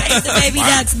 Save the baby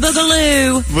ducks.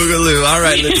 Boogaloo. Boogaloo. All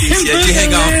right, Leticia, you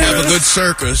hang on. Have a good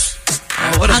circus.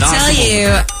 Oh, what I'll tell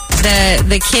you,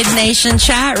 the Kid Nation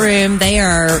chat room, they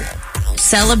are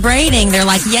celebrating. They're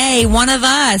like, yay, one of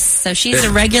us. So she's a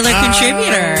regular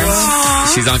contributor.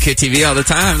 She's on Kid TV all the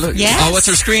time. Look. Yes. Oh, what's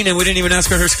her screen name? We didn't even ask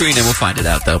her screen name. We'll find it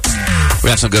out, though. We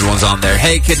have some good ones on there.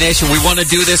 Hey, Kid Nation, we want to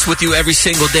do this with you every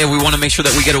single day. We want to make sure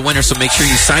that we get a winner, so make sure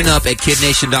you sign up at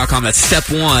kidnation.com. That's step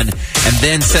 1. And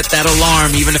then set that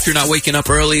alarm, even if you're not waking up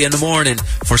early in the morning,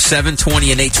 for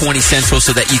 7:20 and 8:20 Central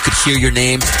so that you could hear your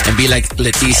name and be like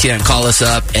Leticia and call us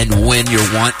up and win your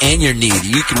want and your need.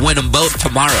 You can win them both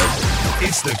tomorrow.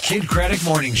 It's the Kid Craddock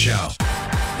Morning Show.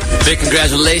 Big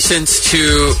congratulations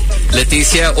to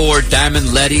Leticia, or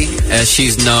Diamond Letty, as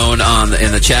she's known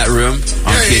in the chat room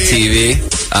on Kid TV.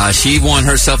 She won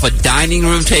herself a dining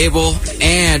room table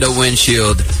and a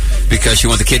windshield because she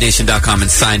went to KidNation.com and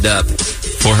signed up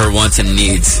for her wants and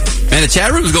needs. Man, the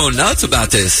chat room's going nuts about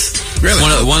this. Really?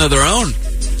 One of their own.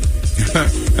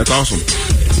 That's awesome.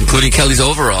 Including Kelly's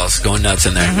overalls going nuts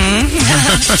in there.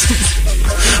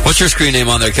 What's your screen name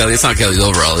on there, Kelly? It's not Kelly's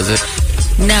overall, is it?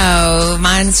 No,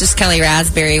 mine's just Kelly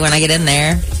Raspberry when I get in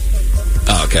there.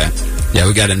 Oh, okay. Yeah,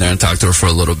 we got in there and talked to her for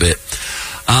a little bit.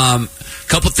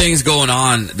 Couple things going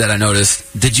on that I noticed.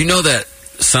 Did you know that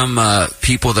some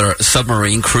people that are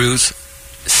submarine crews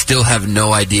still have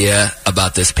no idea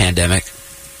about this pandemic?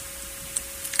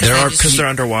 Because they're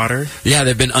underwater? Yeah,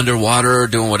 they've been underwater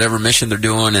doing whatever mission they're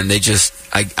doing, and they just,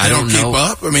 I don't know. Keep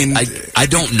up? I mean, I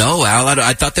don't know, Al.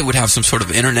 I thought they would have some sort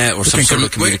of internet or some sort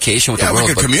of communication with the world. Yeah,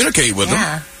 we can communicate with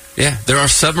them. Yeah, there are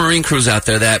submarine crews out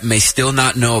there that may still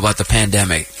not know about the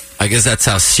pandemic. I guess that's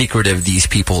how secretive these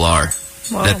people are.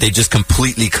 Whoa. That they just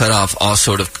completely cut off all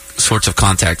sorts of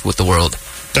contact with the world.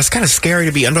 That's kind of scary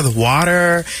to be under the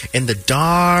water, in the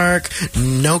dark,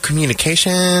 no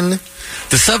communication.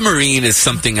 The submarine is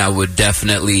something I would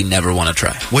definitely never want to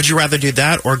try. Would you rather do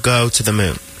that or go to the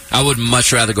moon? I would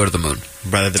much rather go to the moon.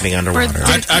 Rather than being underwater.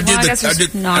 I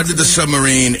did the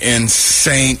submarine in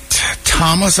St.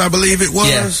 Thomas, I believe it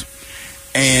was.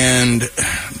 Yeah. And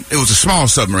it was a small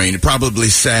submarine. It probably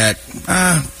sat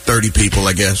 30 people,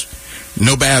 I guess.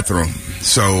 No bathroom.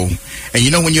 So, and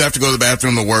you know when you have to go to the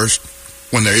bathroom the worst?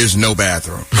 When there is no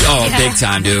bathroom. Oh, big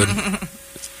time, dude.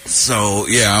 So,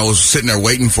 yeah, I was sitting there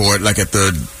waiting for it, like at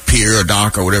the pier or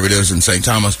dock or whatever it is in St.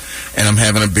 Thomas, and I'm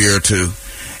having a beer or two.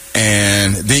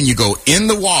 And then you go in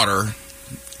the water,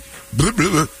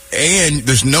 and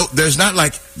there's not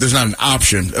an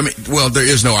option. I mean, well, there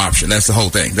is no option. That's the whole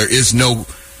thing. There is no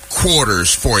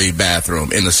quarters for a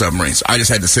bathroom in the submarines. I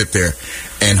just had to sit there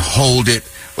and hold it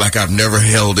like I've never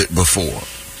held it before.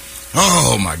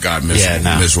 Oh, my God,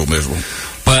 miserable.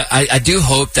 But I do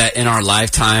hope that in our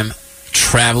lifetime,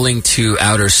 traveling to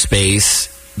outer space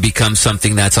becomes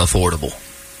something that's affordable.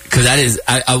 Because that is,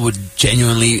 I would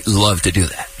genuinely love to do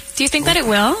that. Do you think that it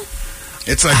will?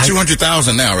 It's like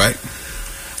 $200,000 now, right?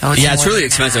 Oh, yeah, it's really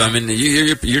expensive. I mean,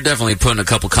 you're definitely putting a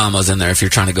couple commas in there if you're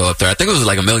trying to go up there. I think it was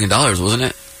like $1 million, wasn't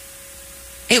it?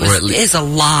 It's a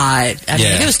lot. I mean,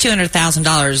 if it was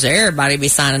 $200,000, everybody would be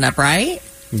signing up, right?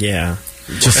 Yeah.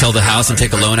 Just sell the house and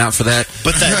take a loan out for that.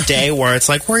 But that day where it's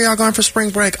like, where are y'all going for spring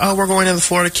break? Oh, we're going to the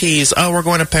Florida Keys. Oh, we're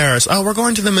going to Paris. Oh, we're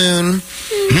going to the moon.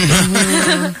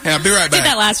 Yeah, I'll be right back. Did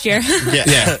that last year.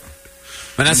 Yeah.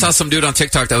 And I saw some dude on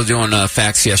TikTok that was doing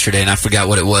facts yesterday, and I forgot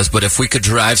what it was. But if we could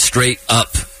drive straight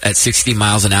up at 60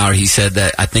 miles an hour, he said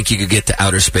that I think you could get to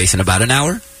outer space in about an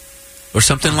hour. Or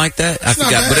something like that. I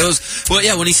forgot. But it was, well,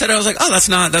 yeah, when he said it, I was like, oh, that's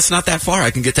not that far. I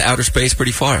can get to outer space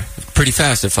pretty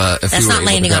fast if that's we were not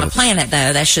landing on a planet,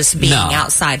 though. That's just being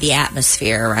outside the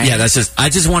atmosphere, right? Yeah, I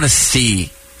just want to see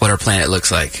what our planet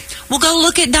looks like. Well, go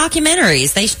look at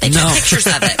documentaries. They take pictures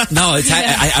of it. No,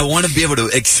 I want to be able to,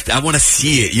 I want to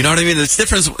see it. You know what I mean? It's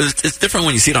different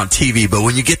when you see it on TV, but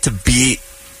when you get to be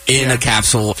in a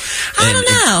capsule. I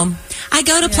don't know. I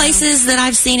go to places that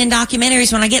I've seen in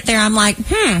documentaries. When I get there, I'm like,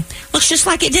 looks just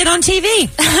like it did on TV.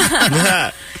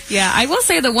 Yeah, I will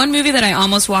say the one movie that I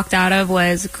almost walked out of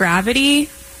was Gravity,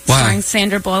 starring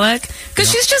Sandra Bullock. Because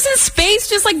she's just in space,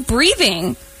 just like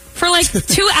breathing for like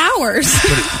 2 hours.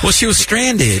 Well, she was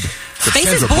stranded.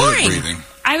 Space is boring.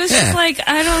 I was just like,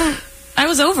 I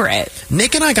was over it.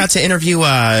 Nick and I got to interview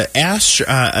a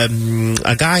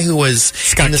guy who was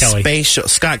Scott Kelly.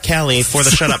 Scott Kelly for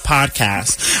the Shut Up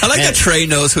podcast. I like that Trey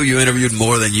knows who you interviewed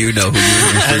more than you know who you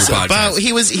interviewed for your podcast. But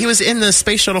he was in the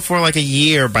space shuttle for like a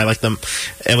year by like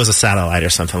it was a satellite or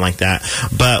something like that.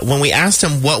 But when we asked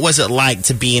him what was it like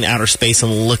to be in outer space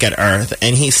and look at Earth,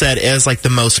 and he said it was like the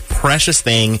most precious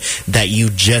thing that you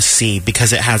just see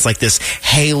because it has like this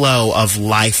halo of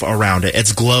life around it.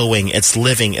 It's glowing, it's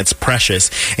living, it's precious.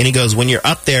 And he goes, when you're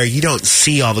up there, you don't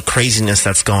see all the craziness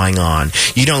that's going on.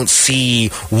 You don't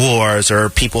see wars or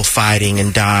people fighting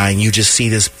and dying. You just see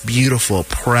this beautiful,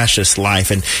 precious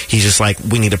life. And he's just like,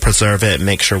 we need to preserve it and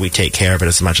make sure we take care of it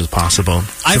as much as possible.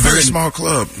 I've heard a small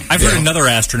club. I've heard another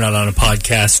astronaut on a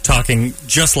podcast talking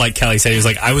just like Kelly said. He was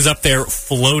like, I was up there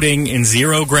floating in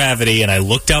zero gravity, and I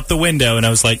looked out the window, and I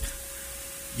was like,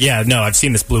 yeah, no, I've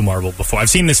seen this blue marble before. I've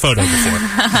seen this photo before.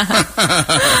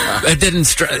 It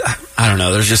didn't. I don't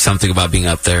know. There's just something about being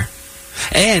up there,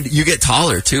 and you get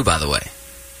taller too. By the way,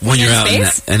 when you're out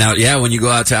and out, when you go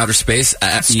out to outer space,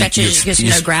 stretches because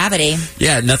no gravity.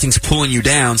 Yeah, nothing's pulling you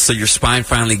down, so your spine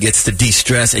finally gets to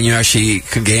de-stress, and you actually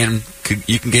can gain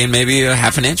maybe a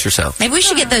half an inch or so. Maybe we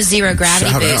should get those zero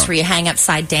gravity boots where you hang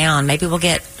upside down. Maybe I'll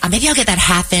get that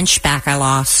half inch back I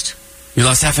lost. You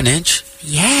lost half an inch?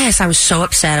 Yes, I was so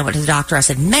upset. I went to the doctor. I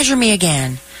said, measure me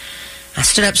again. I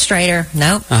stood up straighter.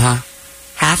 Nope.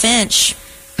 Half inch.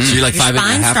 So you're like Your 5 and a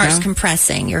spine half starts now?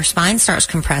 compressing. Your spine starts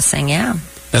compressing, yeah.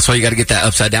 That's why you got to get that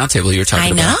upside down table you were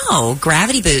talking about. I know.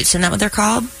 Gravity boots. Isn't that what they're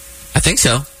called? I think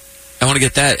so. I want to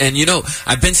get that. And,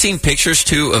 I've been seeing pictures,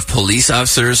 too, of police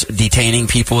officers detaining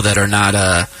people that are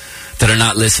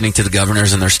not listening to the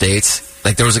governors in their states.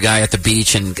 Like, there was a guy at the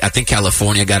beach in, I think,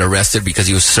 California got arrested because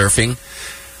he was surfing,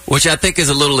 which I think is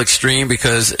a little extreme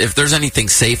because if there's anything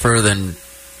safer than...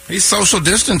 He's social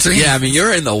distancing. Yeah, I mean,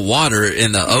 you're in the water,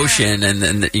 in the ocean,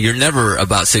 and you're never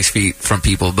about 6 feet from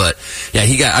people. But,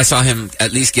 yeah, I saw him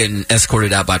at least getting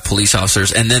escorted out by police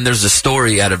officers. And then there's a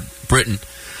story out of Britain.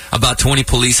 About 20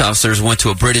 police officers went to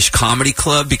a British comedy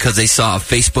club because they saw a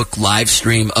Facebook live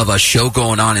stream of a show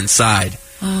going on inside.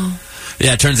 Oh.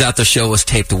 Yeah, it turns out the show was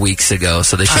taped weeks ago,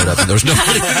 so they showed up and there was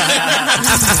nobody.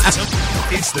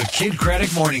 It's the Kid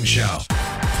Craddock Morning Show.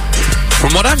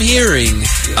 From what I'm hearing,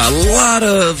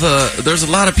 there's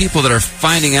a lot of people that are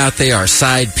finding out they are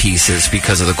side pieces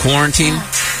because of the quarantine.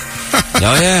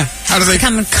 Oh, yeah. How do they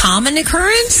become a common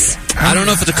occurrence? I don't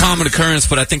know if it's a common occurrence,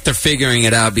 but I think they're figuring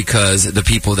it out because the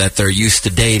people that they're used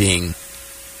to dating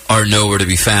are nowhere to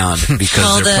be found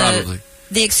because they're probably...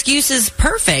 The excuse is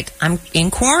perfect. I'm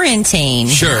in quarantine.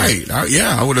 Sure. Right.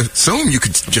 Yeah, I would assume you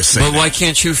could just say But that. why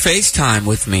can't you FaceTime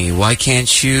with me? Why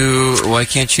can't you do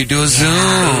a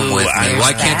Zoom with me?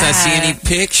 Why can't I see any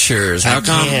pictures? How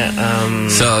come?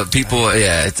 So people,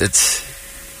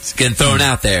 it's getting thrown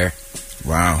out there.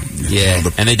 Wow. Yeah.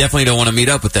 And they definitely don't want to meet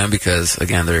up with them because,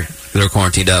 again, they're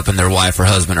quarantined up and their wife or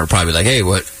husband are probably like, hey,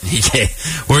 what?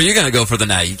 Where are you going to go for the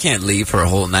night? You can't leave for a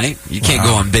whole night. You can't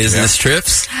go on business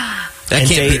trips. That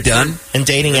can't be done. And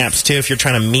dating apps, too, if you're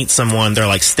trying to meet someone, they're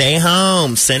like, stay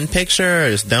home, send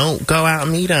pictures, don't go out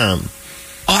and meet them.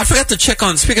 Oh, I forgot to check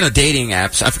on, speaking of dating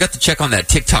apps, I forgot to check on that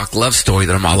TikTok love story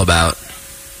that I'm all about.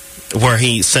 Where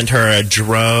he sent her a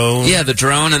drone? Yeah, the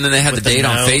drone, and then they had the date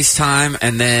on FaceTime,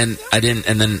 and then I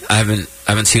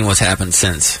haven't seen what's happened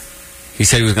since. He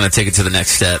said he was going to take it to the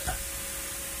next step.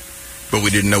 But we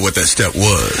didn't know what that step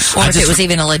was. Or if it was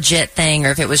even a legit thing, or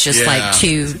if it was just like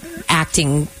two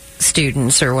acting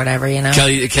students or whatever,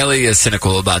 Kelly is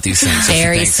cynical about these things.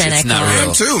 Very cynical. It's not real. I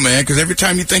am too, man, because every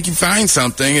time you think you find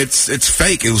something, it's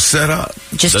fake. It was set up.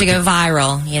 Just to go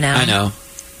viral, I know.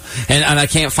 And I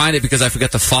can't find it because I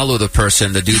forgot to follow the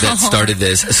person, the dude that started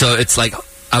this. So it's like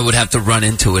I would have to run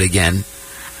into it again.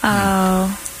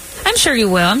 Oh. I'm sure you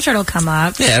will. I'm sure it'll come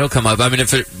up. Yeah, it'll come up. I mean,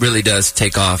 if it really does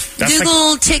take off.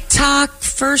 Google TikTok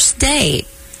first date.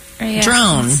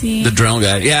 Drone. The drone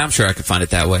guy. Yeah, I'm sure I could find it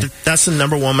that way. That's the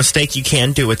number one mistake you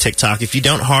can do with TikTok. If you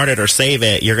don't heart it or save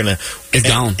it, it's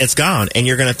gone. It's gone. And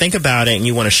you're going to think about it and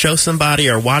you want to show somebody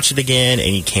or watch it again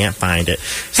and you can't find it.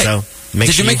 So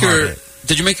make sure you heart it.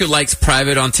 Did you make your likes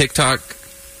private on TikTok?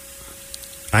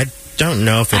 I don't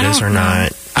know if it is or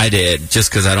not. I did, just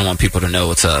because I don't want people to know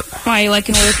what's up. Why are you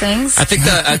liking weird things? I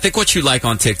think what you like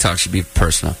on TikTok should be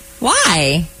personal.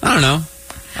 Why? I don't know.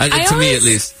 To me, at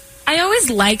least. I always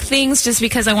like things just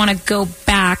because I want to go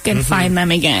back and find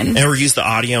them again. Or use the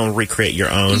audio and recreate your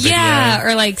own video. Yeah,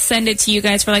 or like send it to you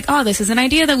guys for like, oh, this is an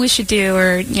idea that we should do,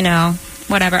 or,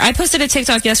 whatever. I posted a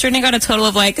TikTok yesterday and I got a total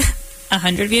of like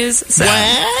 100 views. So,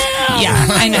 wow. Yeah,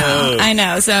 I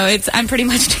know. So I'm pretty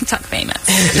much TikTok famous.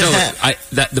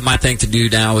 My thing to do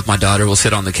now with my daughter, we'll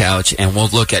sit on the couch and we'll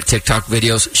look at TikTok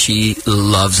videos. She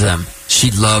loves them.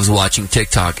 She loves watching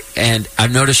TikTok. And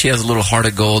I've noticed she has a little heart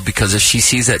of gold because if she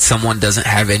sees that someone doesn't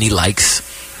have any likes,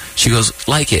 she goes,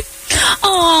 like it.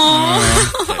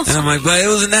 Aww. And I'm like, but it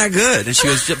wasn't that good. And she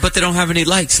goes, but they don't have any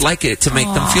likes. Like it to make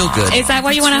them feel good. Is that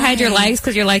why you want to hide your likes?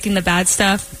 Because you're liking the bad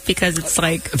stuff? Because it's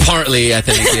like... Partly, I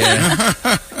think, yeah.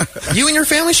 You and your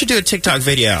family should do a TikTok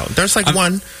video. There's like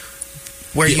one...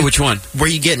 Which one? Where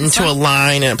you get into a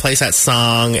line and it plays that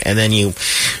song and then you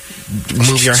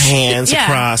move your hands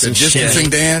across and distancing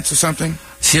dance or something.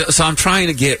 So I'm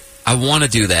trying to I want to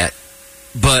do that,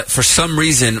 but for some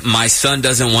reason my son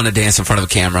doesn't want to dance in front of a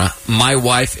camera. My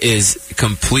wife is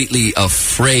completely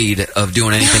afraid of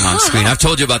doing anything on screen. I've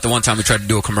told you about the one time we tried to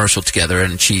do a commercial together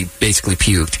and she basically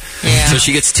puked. Yeah. So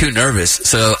she gets too nervous.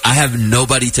 So I have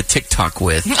nobody to TikTok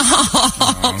with.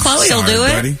 Chloe will do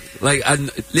it. Buddy. Like,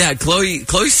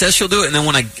 Chloe says she'll do it, and then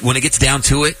when it gets down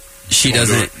to it, she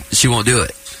won't do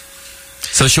it.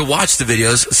 So she'll watch the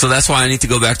videos, so that's why I need to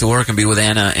go back to work and be with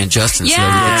Anna and Justin so that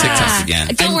we can TikTok again.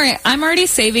 Don't worry, I'm already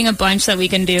saving a bunch that we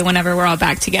can do whenever we're all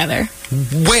back together.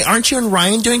 Wait, aren't you and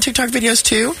Ryan doing TikTok videos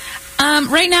too?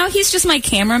 Right now, he's just my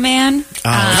cameraman.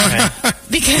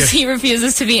 Because he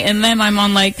refuses to be in them. I'm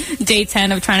on like day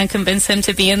 10 of trying to convince him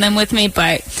to be in them with me,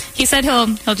 but he said he'll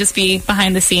just be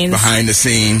behind the scenes. Behind the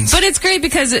scenes. But it's great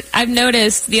because I've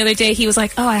noticed the other day he was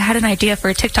like, "Oh, I had an idea for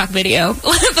a TikTok video,"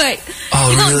 but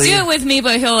he won't do it with me.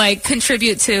 But he'll like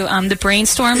contribute to the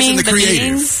brainstorming, the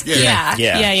meetings.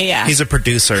 Yeah. He's a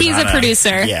producer. He's a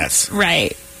producer. Yes,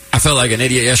 right. I felt like an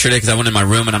idiot yesterday because I went in my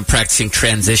room and I'm practicing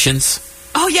transitions.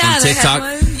 Oh yeah, on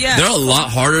TikTok. They're a lot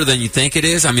harder than you think it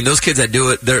is. I mean, those kids that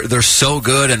do it, they're so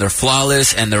good and they're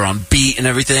flawless and they're on beat and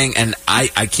everything. And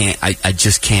I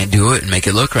just can't do it and make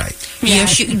it look right. Yeah,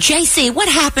 JC, what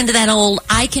happened to that old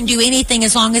 "I can do anything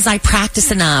as long as I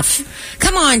practice enough"?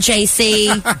 Come on,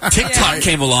 JC. TikTok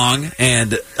came along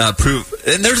and proved,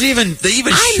 and they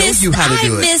even showed you how to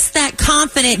do it. I miss that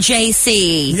confident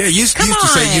JC. Yeah, you used to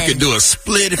say you could do a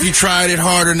split if you tried it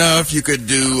hard enough. You could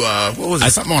do what was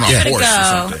it? Something on a horse or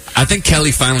something. I think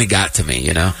Kelly finally got to me.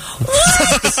 You know.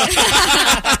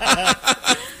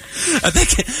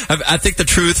 I think the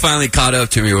truth finally caught up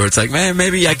to me where it's like, man,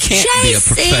 maybe I can't be a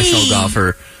professional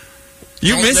golfer.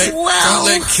 Don't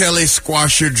let Kelly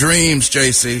squash your dreams,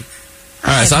 JC. All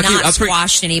right, so I'll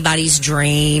squash anybody's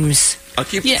dreams. I'll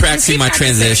keep practicing my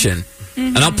transition.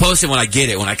 And I'll post it when I get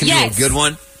it. When I can do a good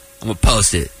one, I'm going to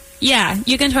post it. Yeah,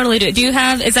 you can totally do it.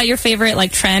 Is that your favorite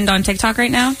like trend on TikTok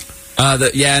right now?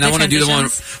 And I want to do the one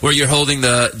where you're holding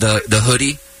the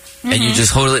hoodie. And you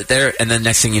just hold it there, and then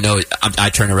next thing you know, I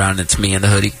turn around and it's me in the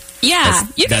hoodie. Yeah,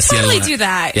 you can totally do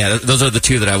that. Yeah, those are the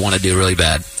two that I want to do really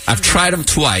bad. I've tried them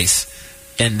twice,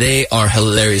 and they are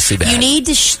hilariously bad. You need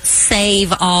to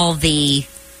save all the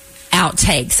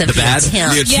outtakes of the bad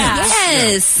attempt.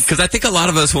 Yes. Because I think a lot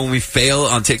of us, when we fail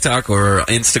on TikTok or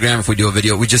Instagram, if we do a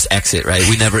video, we just exit, right?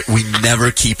 We never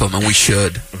keep them, and we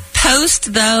should.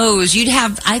 Post those.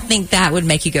 I think that would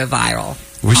make you go viral.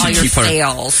 We should all your keep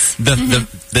fails.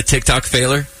 The TikTok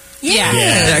failer. Yeah,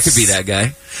 that could be that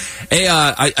guy. Hey,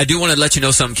 I do want to let you know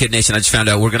something, Kid Nation. I just found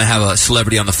out we're going to have a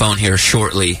celebrity on the phone here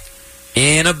shortly.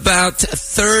 In about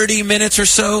 30 minutes or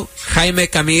so, Jaime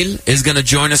Camil is going to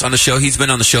join us on the show. He's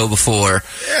been on the show before.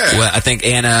 Yeah. Well, I think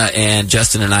Anna and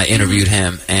Justin and I interviewed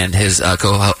him and his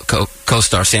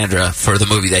co-star Sandra for the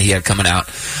movie that he had coming out.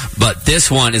 But this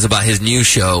one is about his new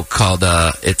show called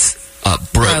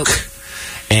Broke.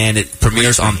 And it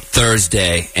premieres on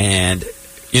Thursday. And,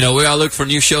 we all look for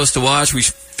new shows to watch. We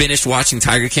finished watching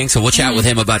Tiger King, so we'll chat with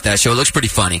him about that show. It looks pretty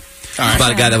funny. Right.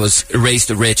 About a guy that was raised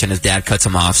rich and his dad cuts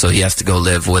him off, so he has to go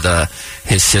live with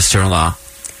his sister-in-law,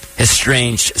 his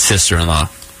estranged sister-in-law.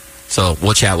 So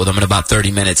we'll chat with him in about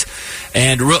 30 minutes.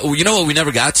 And you know what we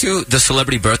never got to? The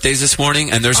celebrity birthdays this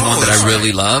morning, and there's one that I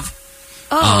really love.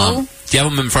 Oh. Do you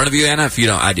have them in front of you, Anna? If you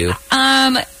don't, I do.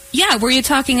 Yeah, were you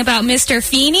talking about Mr.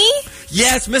 Feeney?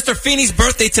 Yes, Mr. Feeney's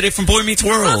birthday today from Boy Meets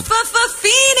World.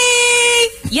 Feeney!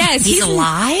 Yes, he's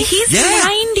alive? He's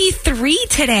 93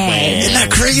 today. Isn't that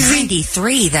crazy?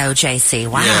 93, though, JC.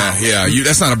 Wow. Yeah.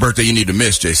 That's not a birthday you need to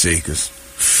miss, JC, because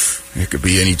it could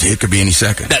be any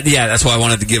second. That's why I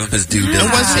wanted to give him his due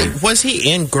diligence. Was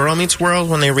he in Girl Meets World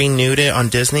when they renewed it on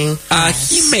Disney?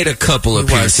 He made a couple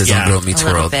appearances on Girl Meets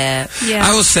World. Bit. Yeah.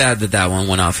 I was sad that one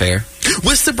went off air.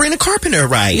 Was Sabrina Carpenter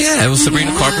right? Yeah, it was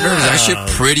Sabrina Carpenter. It was actually a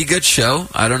pretty good show.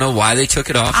 I don't know why they took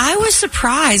it off. I was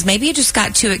surprised. Maybe it just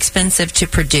got too expensive to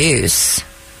produce.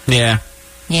 Yeah.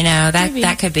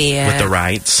 That could be it. With the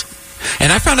rights.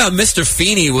 And I found out Mr.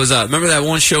 Feeney was, remember that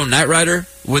one show, Knight Rider,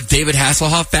 with David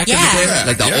Hasselhoff back in the day?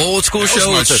 Like the old school show?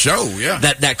 That was my show, yeah.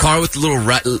 That car with the little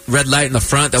red light in the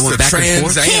front that went back and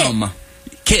forth? Trans Am.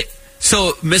 Kit.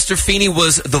 So Mr. Feeney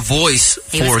was the voice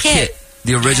for Kit,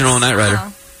 the original Knight Rider.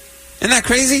 Wow. Isn't that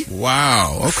crazy?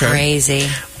 Wow. Okay. Crazy.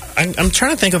 I'm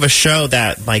trying to think of a show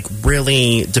that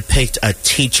really depict a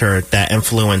teacher that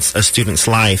influenced a student's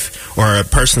life or a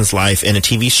person's life in a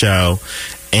TV show.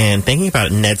 And thinking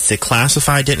about it, Ned Sick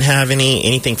Classified didn't have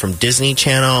anything from Disney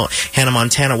Channel, Hannah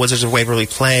Montana, Wizards of Waverly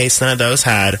Place. None of those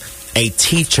had a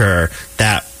teacher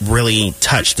that really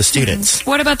touched the students.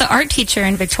 What about the art teacher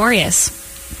in Victorious?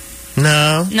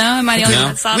 No. No, am I the only one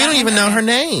that saw that? We don't even know her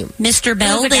name. Mr.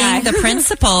 Belding, the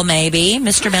principal, maybe.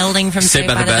 Mr. Belding from Saved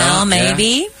by the Bell,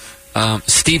 maybe. Yeah.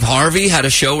 Steve Harvey had a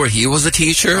show where he was a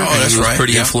teacher. That's he was right.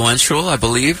 pretty influential, I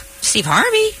believe. Steve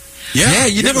Harvey? Yeah,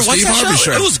 you never watched that Harvey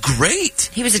show? It was great.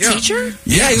 He was a teacher?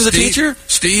 Yeah, he was a teacher.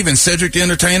 Steve and Cedric the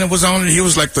Entertainer was on it. He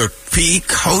was like the PE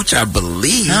coach, I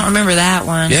believe. I don't remember that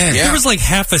one. Yeah. There was like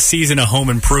half a season of Home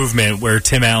Improvement where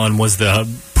Tim Allen was the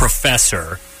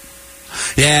professor.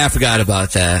 Yeah, I forgot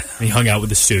about that. He hung out with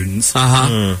the students.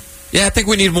 Uh-huh. Yeah, I think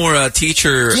we need more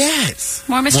teacher... Yes.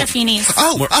 More Mr. Feeney's.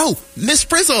 Oh, Miss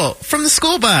Frizzle from the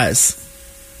school bus.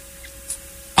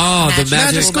 Oh, the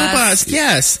Magic School Bus.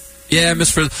 Yes. Yeah,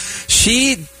 Miss Frizzle.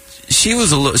 She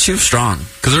was she was strong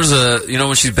because there's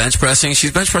when she's bench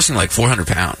pressing like 400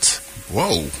 pounds.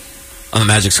 Whoa. On the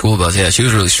Magic School Bus, yeah, she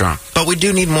was really strong. But we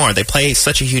do need more. They play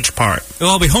such a huge part. They'll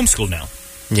all be homeschooled now.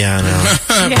 Yeah,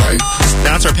 I know. Right.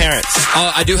 That's our parents.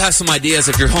 I do have some ideas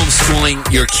if you're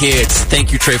homeschooling your kids.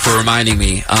 Thank you, Trey, for reminding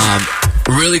me.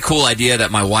 Really cool idea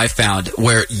that my wife found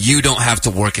where you don't have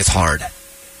to work as hard.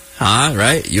 Huh?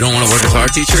 Right? You don't want to work as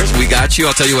hard, teachers? We got you.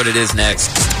 I'll tell you what it is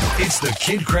next. It's the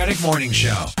Kid Craddock Morning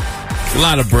Show. A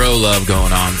lot of bro love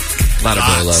going on. A lot of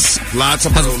bro love. Lots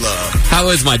of bro love. How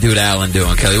is my dude Alan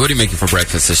doing, Kelly? What are you making for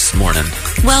breakfast this morning?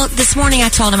 Well, this morning I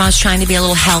told him I was trying to be a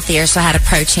little healthier, so I had a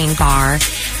protein bar.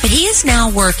 But he is now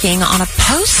working on a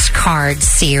postcard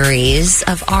series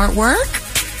of artwork.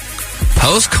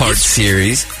 Postcard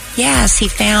series? Yes, he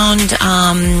found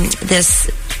this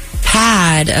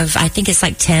pad of, I think it's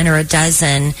like 10 or a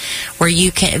dozen, where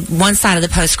you can, one side of the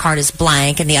postcard is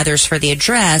blank and the other's for the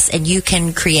address, and you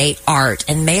can create art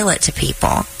and mail it to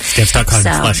people. Stop calling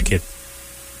him Flesh Kid.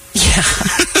 Yeah.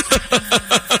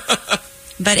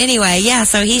 But anyway, yeah,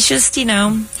 so he's just,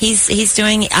 he's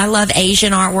doing, I love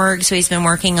Asian artwork, so he's been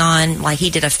working on, like,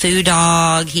 he did a foo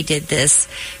dog, he did this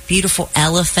beautiful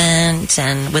elephant,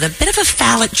 and with a bit of a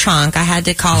phallic trunk. I had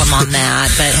to call him on that,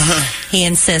 but he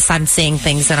insists I'm seeing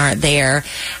things that aren't there.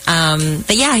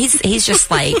 But yeah, he's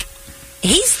just like,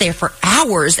 he's there for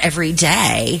hours every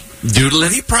day.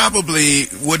 Doodling? He probably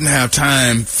wouldn't have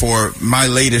time for my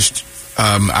latest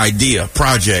idea,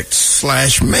 project,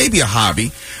 / maybe a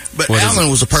hobby. But Alan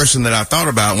was a person that I thought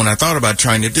about when I thought about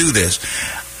trying to do this.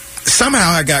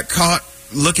 Somehow I got caught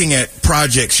looking at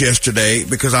projects yesterday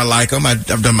because I like them. I've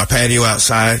done my patio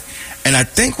outside. And I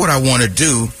think what I want to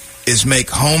do is make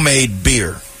homemade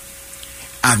beer.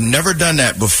 I've never done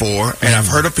that before, and I've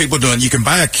heard of people doing. You can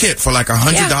buy a kit for like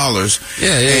 $100.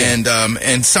 Yeah.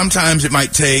 And sometimes it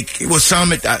might take. Well,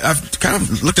 some I've kind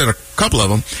of looked at a couple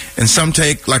of them, and some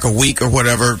take like a week or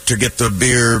whatever to get the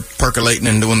beer percolating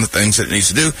and doing the things that it needs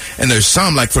to do. And there's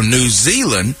some like from New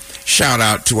Zealand. Shout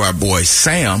out to our boy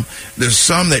Sam. There's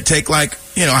some that take like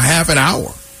a half an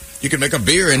hour. You can make a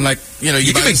beer in like you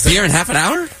can make beer in half an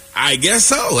hour. I guess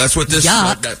so. That's what this.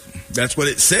 That's what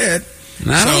it said.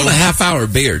 I don't want a half-hour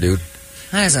beer, dude.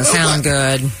 That doesn't sound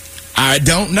good. I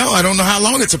don't know. I don't know how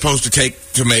long it's supposed to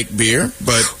take to make beer,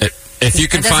 but if you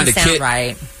can find a kit,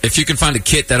 if you can find a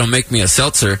kit that'll make me a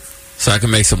seltzer, so I can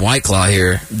make some White Claw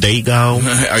here. There you go.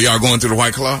 Are y'all going through the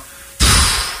White Claw?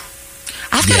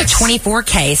 I've got a 24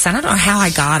 case. I don't know how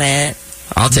I got it.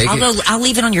 I'll take it. I'll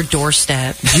leave it on your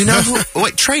doorstep. You know who?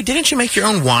 Wait, Trey, didn't you make your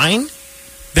own wine?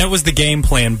 That was the game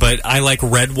plan, but I like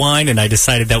red wine, and I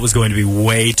decided that was going to be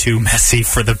way too messy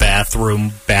for the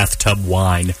bathtub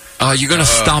wine. Oh, you're going to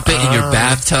stomp it in your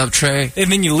bathtub, Trey? And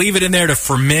then you leave it in there to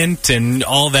ferment and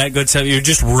all that good stuff. You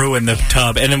just ruin the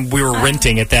tub. And then we were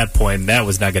renting at that point, and that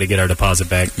was not going to get our deposit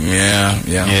back.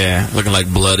 Yeah. Looking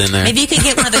like blood in there. Maybe you could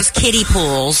get one of those kiddie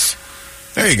pools.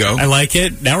 There you go. I like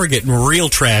it. Now we're getting real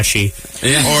trashy.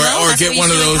 Yeah. Or get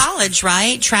one of those. In college,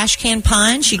 right? Trash can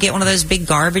punch. You get one of those big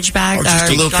garbage bags. Or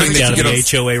just a little thing that you get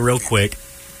the HOA real quick.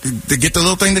 To get the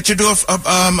little thing that you do a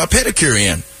pedicure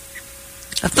in.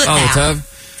 A foot bath. Tub?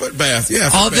 Foot bath, yeah.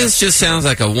 All this just sounds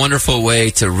like a wonderful way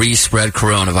to re-spread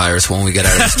coronavirus when we get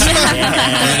out of this.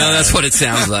 That's what it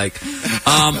sounds like.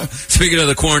 Speaking of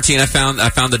the quarantine, I found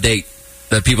the date.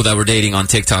 The people that were dating on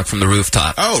TikTok from the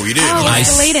rooftop. Oh, you did? Oh,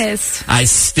 what's the latest? I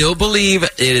still believe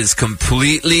it is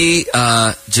completely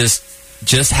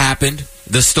just happened.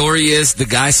 The story is the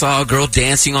guy saw a girl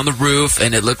dancing on the roof,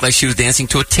 and it looked like she was dancing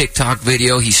to a TikTok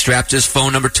video. He strapped his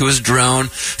phone number to his drone,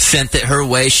 sent it her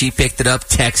way. She picked it up,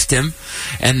 texted him,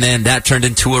 and then that turned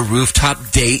into a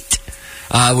rooftop date.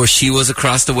 Where she was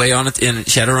across the way and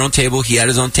she had her own table, he had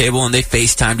his own table, and they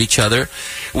FaceTimed each other,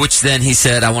 which then he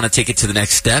said, I want to take it to the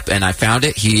next step, and I found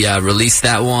it. He released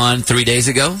that one 3 days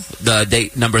ago, the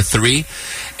date number 3,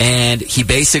 and he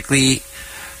basically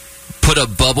put a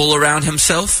bubble around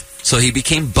himself, so he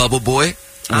became Bubble Boy,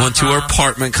 went to her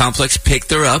apartment complex,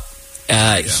 picked her up,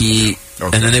 and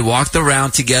then they walked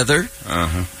around together.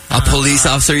 A police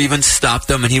officer even stopped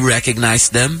them, and he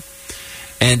recognized them.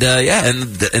 And,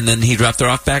 and then he dropped her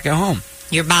off back at home.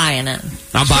 You're buying it.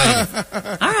 I'm buying it.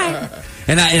 All right.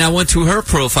 And I went to her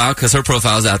profile, because her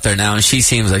profile's out there now, and she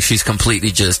seems like she's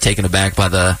completely just taken aback by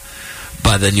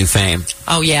the new fame.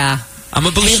 Oh, yeah. I'm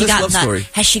a believer in this love story.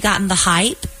 Has she gotten the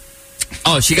hype?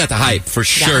 Oh, she got the hype. For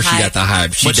sure she got the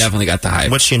hype. She definitely got the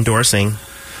hype. What's she endorsing?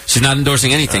 She's not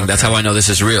endorsing anything. Okay. That's how I know this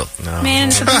is real. No.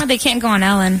 Man, somehow they can't go on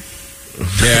Ellen.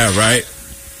 Yeah, right.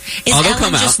 Is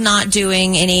Ellen just not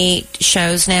doing any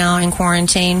shows now in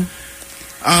quarantine?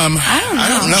 I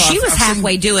don't know. She was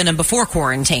halfway doing them before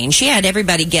quarantine. She had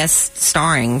everybody guest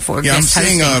starring for guest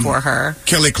hosting for her.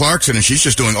 Kelly Clarkson, and she's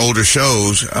just doing older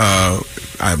shows.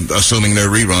 I'm assuming they're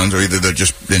reruns, or either they're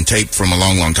just been taped from a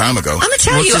long, long time ago. I'm gonna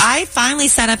tell you, I finally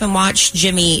sat up and watched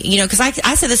Jimmy. You know, because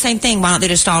I said the same thing. Why don't they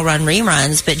just all run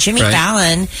reruns? But Jimmy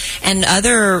Fallon and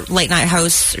other late night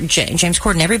hosts, James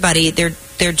Corden, everybody,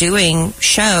 they're doing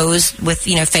shows with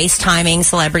FaceTiming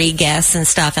celebrity guests and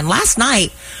stuff. And last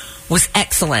night was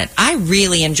excellent. I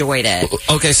really enjoyed it.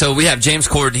 Okay, so we have James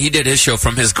Corden. He did his show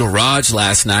from his garage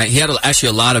last night. He had actually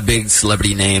a lot of big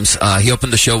celebrity names. He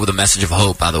opened the show with a message of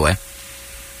hope, by the way.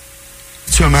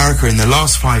 To America in the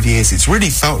last 5 years, it's really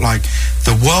felt like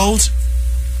the world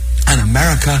and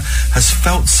America has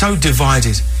felt so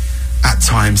divided at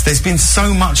times. There's been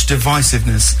so much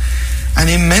divisiveness. And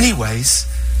in many ways,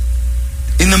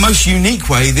 in the most unique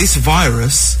way, this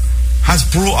virus has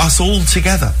brought us all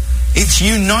together. It's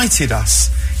united us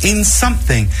in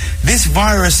something. This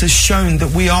virus has shown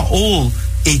that we are all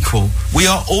equal. We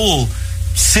are all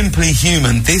simply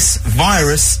human. This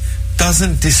virus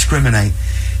doesn't discriminate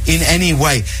in any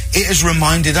way. It has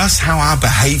reminded us how our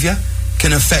behavior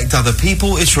can affect other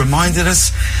people. It's reminded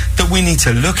us that we need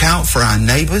to look out for our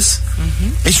neighbors.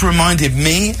 It's reminded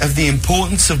me of the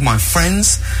importance of my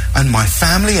friends and my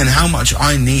family and how much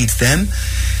I need them.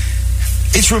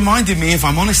 It's reminded me, if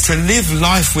I'm honest, to live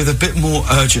life with a bit more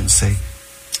urgency.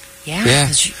 Yeah.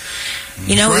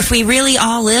 You know, if we really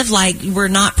all live like we're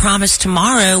not promised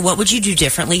tomorrow, what would you do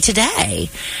differently today?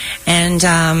 And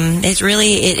it's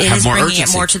really, it is bringing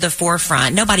it more to the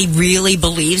forefront. Nobody really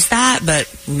believes that, but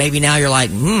maybe now you're like,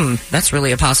 that's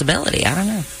really a possibility. I don't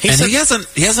know. He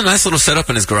has a nice little setup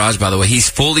in his garage, by the way. He's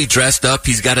fully dressed up.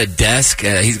 He's got a desk.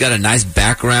 He's got a nice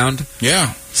background.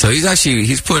 Yeah. So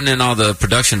he's putting in all the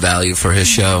production value for his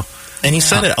show. And he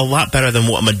said it a lot better than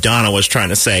what Madonna was trying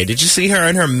to say. Did you see her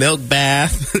in her milk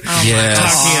bath?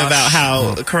 Talking about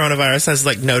how coronavirus has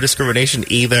no discrimination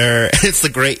either. It's the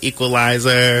great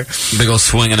equalizer. Big old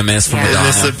swing and a miss from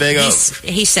Madonna.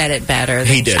 He said it better.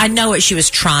 He did. I know what she was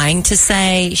trying to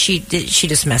say. She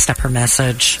just messed up her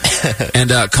message.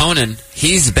 And Conan,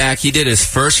 he's back. He did his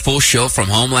first full show from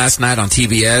home last night on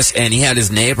TBS, and he had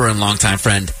his neighbor and longtime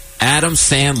friend Adam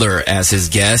Sandler as his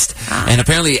guest. And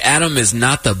apparently Adam is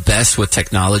not the best with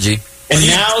technology. And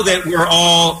now that we're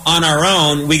all on our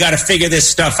own, we got to figure this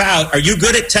stuff out. Are you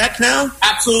good at tech now?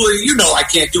 Absolutely. You know I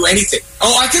can't do anything.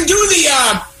 Oh, I can do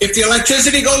if the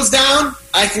electricity goes down,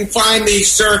 I can find the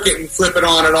circuit and flip it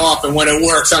on and off, and when it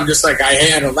works, I'm just like, I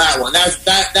handle that one.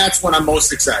 That's when I'm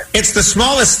most excited. It's the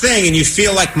smallest thing, and you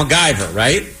feel like MacGyver,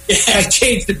 right? Yeah, I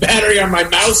changed the battery on my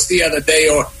mouse the other day,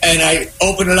 and I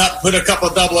opened it up, put a couple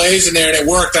of double A's in there, and it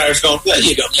worked. I was going, there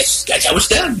you go. That's how it's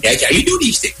done. That's how you do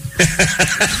these things.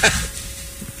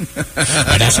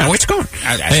 That's how it's going.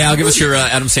 Hey, I'll give us your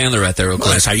Adam Sandler right there real quick.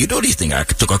 Well, that's how you do these things. I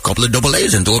took a couple of double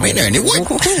A's and threw them in there, and it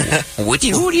worked.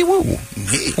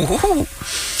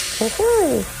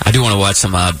 I do want to watch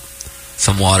some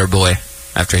Waterboy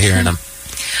after hearing him.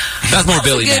 That's more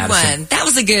Billy Madison. That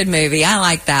was a good movie. I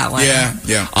like that one.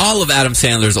 Yeah. All of Adam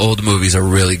Sandler's old movies are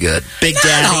really good. Big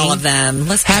Daddy. Not all of them.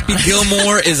 Happy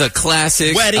Gilmore is a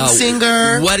classic. Wedding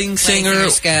Singer. Wedding Singer.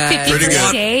 50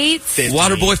 First Dates.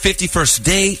 Waterboy, 50 First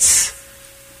Dates.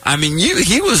 I mean,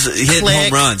 he was hitting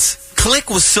home runs. Click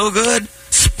was so good.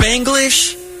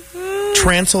 Spanglish.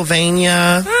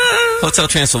 Transylvania. Hotel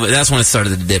Transylvania. That's when it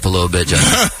started to dip a little bit, John.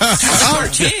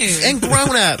 And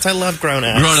Grown Ups. I love Grown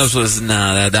Ups. Grown Ups was,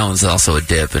 that one's also a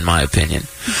dip, in my opinion.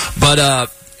 But,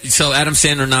 so Adam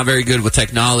Sandler not very good with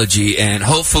technology, and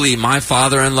hopefully my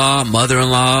father-in-law,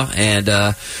 mother-in-law, and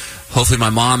hopefully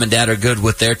my mom and dad are good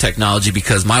with their technology,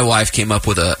 because my wife came up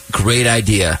with a great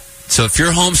idea. So if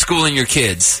you're homeschooling your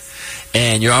kids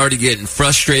and you're already getting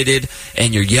frustrated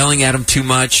and you're yelling at them too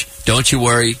much, don't you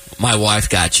worry. My wife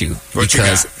got you.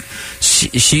 Because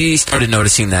she started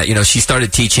noticing that. She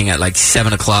started teaching at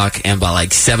 7 o'clock, and by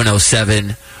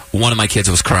 7:07, one of my kids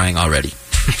was crying already.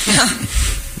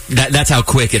 That's how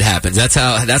quick it happens. That's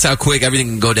how quick everything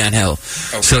can go downhill.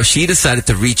 Okay. So she decided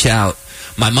to reach out.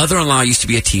 My mother-in-law used to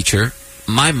be a teacher.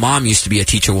 My mom used to be a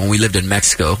teacher when we lived in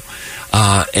Mexico.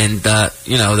 The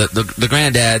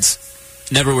granddads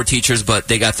never were teachers, but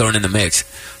they got thrown in the mix.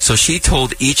 So she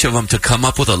told each of them to come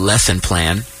up with a lesson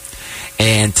plan.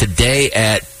 And today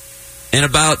in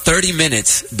about 30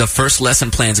 minutes, the first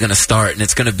lesson plan is going to start, and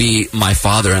it's going to be my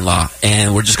father-in-law.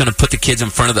 And we're just going to put the kids in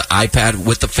front of the iPad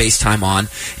with the FaceTime on,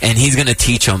 and he's going to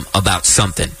teach them about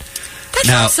something. That's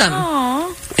awesome.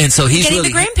 Aww. And so he's getting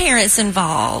the grandparents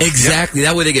involved. Exactly.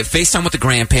 That way they get FaceTime with the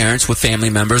grandparents, with family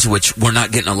members, which we're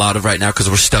not getting a lot of right now because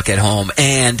we're stuck at home.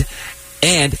 And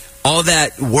all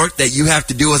that work that you have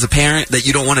to do as a parent that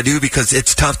you don't want to do because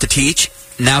it's tough to teach,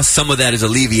 now some of that is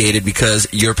alleviated because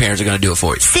your parents are going to do it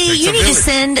for you. See, you need to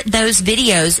send those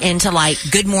videos into, like,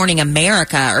 Good Morning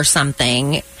America or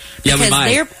something. Yeah, we because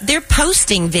might. they're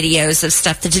posting videos of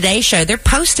stuff. The Today Show, they're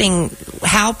posting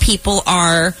how people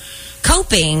are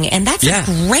coping, and that's a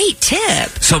great tip.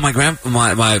 So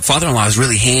my father-in-law is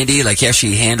really handy. Like, he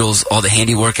actually handles all the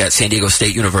handiwork at San Diego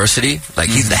State University. Like,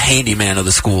 he's the handyman of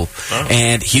the school.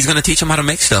 And he's going to teach them how to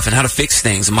make stuff and how to fix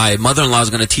things. My mother-in-law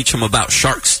is going to teach them about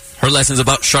sharks. Her lesson's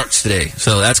about sharks today,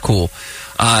 so that's cool.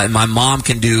 And my mom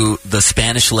can do the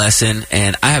Spanish lesson,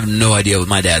 and I have no idea what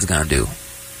my dad's going to do.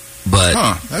 But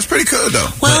that's pretty cool, though.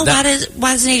 Well,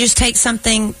 why doesn't he just take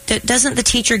something? Doesn't the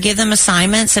teacher give them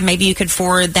assignments, and maybe you could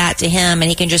forward that to him, and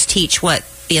he can just teach what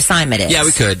the assignment is? Yeah,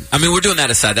 we could. I mean, we're doing that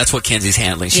aside. That's what Kenzie's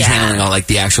handling. She's handling all, like,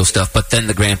 the actual stuff, but then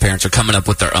the grandparents are coming up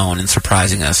with their own and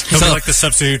surprising us. He'll be like the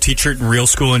substitute teacher in real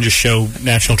school and just show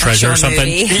National Treasure or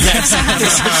something.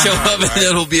 Show up and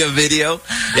it'll be a video.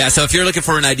 Yeah, so if you're looking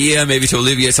for an idea, maybe to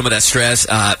alleviate some of that stress,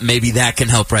 maybe that can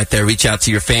help right there. Reach out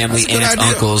to your family, aunts,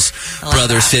 uncles,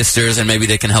 brothers, sisters, and maybe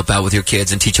they can help out with your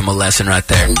kids and teach them a lesson right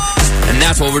there. And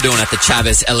that's what we're doing at the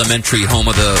Chavez Elementary, home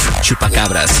of the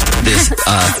Chupacabras,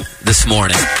 this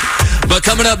morning. But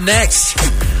coming up next,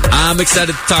 I'm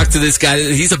excited to talk to this guy.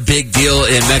 He's a big deal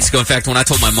in Mexico. In fact, when I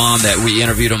told my mom that we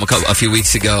interviewed him a few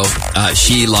weeks ago,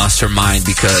 she lost her mind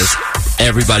because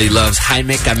everybody loves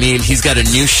Jaime Camil. He's got a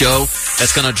new show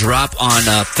that's going to drop on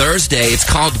Thursday. It's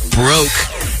called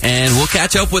Broke, and we'll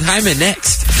catch up with Jaime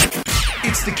next.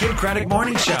 It's the Kid Craddock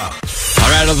Morning Show. All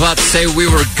right, I was about to say we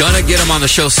were going to get him on the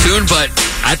show soon, but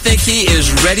I think he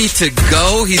is ready to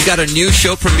go. He's got a new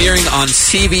show premiering on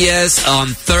CBS on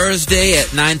Thursday at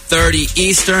 9:30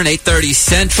 Eastern, 8:30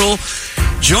 Central.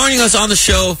 Joining us on the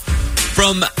show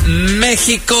from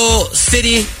Mexico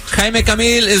City, Jaime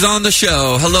Camil is on the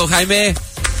show. Hello, Jaime.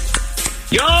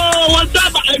 Yo, what's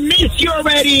up? I miss you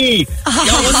already. Yo,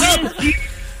 what's up?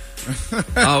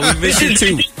 Oh, we miss you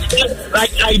too. Like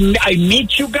I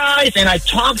meet you guys and I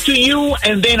talk to you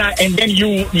and then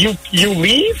you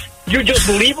leave. You just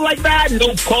leave like that?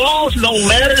 No calls, no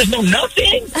letters, no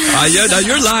nothing? No,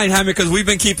 you're lying, Jaime, because we've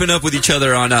been keeping up with each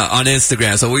other on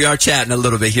Instagram, so we are chatting a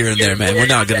little bit here and there, man. We're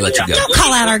not going to let you go. Don't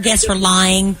call out our guests for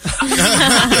lying.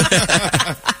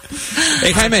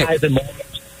 Hey, Jaime.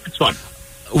 It's fun.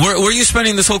 Where are you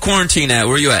spending this whole quarantine at?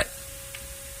 Where are you at?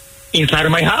 Inside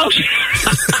of my house.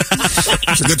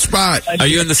 It's a good spot. Are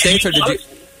you in the States or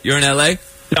you're in LA?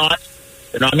 No,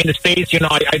 I'm in the States.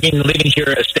 I've been living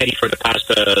here steady for the past,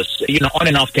 on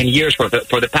and off 10 years. For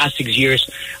the past 6 years,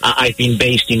 I've been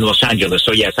based in Los Angeles.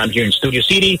 So, yes, I'm here in Studio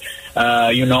City,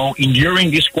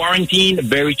 enduring this quarantine.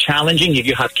 Very challenging if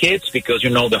you have kids because, the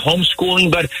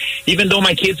homeschooling. But even though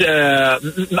my kids,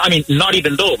 not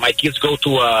even though, my kids go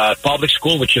to public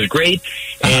school, which is great,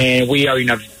 and we are in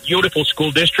a beautiful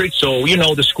school district. So,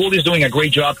 the school is doing a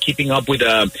great job keeping up with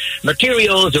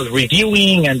materials, the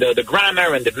reviewing, and the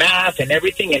grammar, and the math, and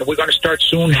everything. And we're going to start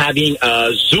soon having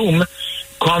Zoom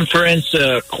conference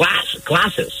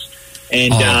classes.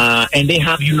 And they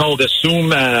have, the Zoom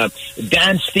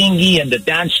dance thingy and the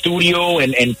dance studio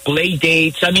and play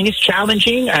dates. I mean, it's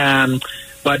challenging,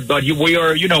 but we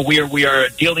are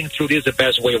dealing through this the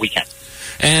best way we can.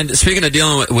 And speaking of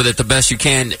dealing with it the best you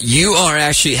can, you are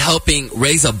actually helping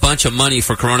raise a bunch of money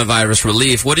for coronavirus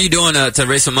relief. What are you doing to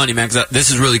raise some money, man? 'Cause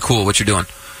this is really cool what you're doing.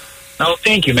 Oh,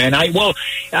 thank you, man. Cameo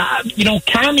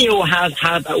has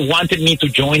wanted me to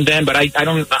join them, but I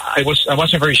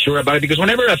wasn't very sure about it because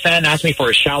whenever a fan asks me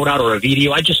for a shout out or a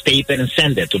video, I just tape it and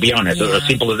send it. To be honest, as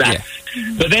simple as that. Yeah.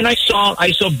 But then I saw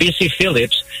Busy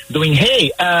Phillips doing, hey,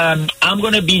 I'm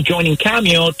going to be joining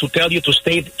Cameo to tell you to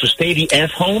stay the F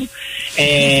home,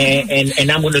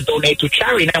 and I'm going to donate to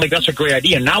charity. And I'm like, that's a great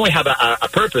idea. Now I have a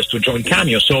purpose to join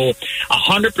Cameo. So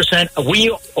 100%.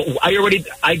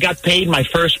 I got paid my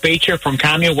first paycheck from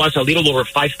Cameo was a little over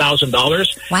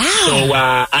 $5,000. Wow! So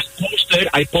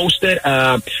I posted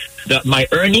my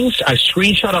earnings, a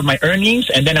screenshot of my earnings,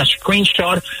 and then a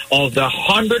screenshot of the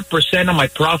 100% of my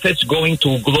profits going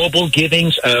to Global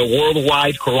Giving's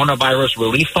worldwide coronavirus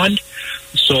relief fund.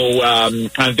 So I'm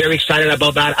very excited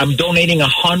about that. I'm donating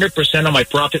 100% of my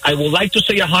profit. I would like to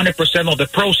say 100% of the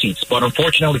proceeds, but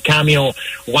unfortunately, Cameo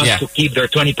wants to keep their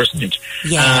 20%.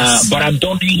 Yes. But I'm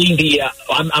donating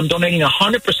I'm donating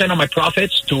 100% of my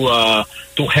profits to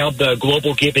help the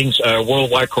Global Giving's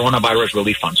worldwide coronavirus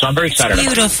relief fund. So I'm very excited about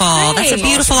it. Beautiful. That's a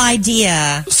beautiful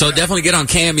idea. So definitely get on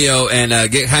Cameo and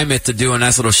get Jaime to do a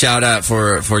nice little shout out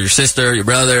for your sister, your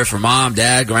brother, for mom,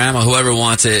 dad, grandma, whoever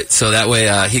wants it. So that way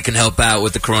he can help out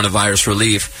with the coronavirus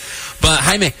relief. But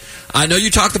Jaime, I know you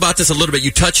talked about this a little bit.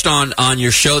 You touched on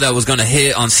your show that was going to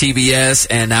hit on CBS,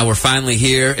 and now we're finally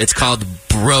here. It's called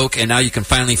Broke, and now you can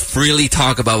finally freely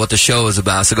talk about what the show is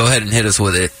about. So go ahead and hit us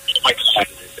with it.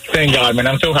 Thank God, man.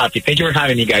 I'm so happy. Thank you for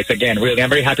having me, guys, again. Really, I'm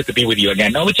very happy to be with you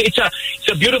again. No, it's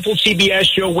a beautiful CBS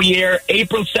show. We air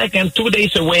April 2nd, 2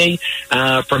 days away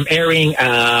from airing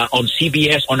on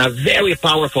CBS on a very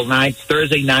powerful night.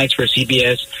 Thursday nights for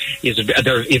CBS.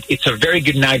 It's a very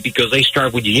good night because they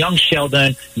start with Young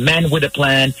Sheldon, Man with a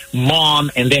Plan,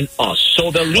 Mom, and then us.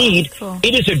 So the lead,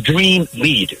 it is a dream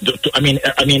lead. I mean,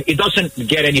 it doesn't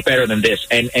get any better than this.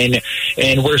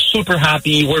 And we're super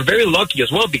happy. We're very lucky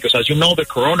as well because, as you know, the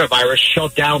coronavirus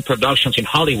shut down productions in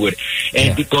Hollywood,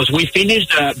 and because we finished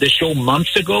the show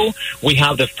months ago, we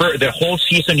have the whole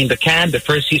season in the can, the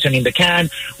first season in the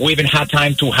can. We even had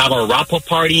time to have a wrap-up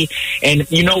party, and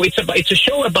it's a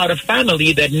show about a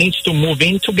family that needs to move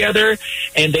in together,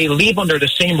 and they live under the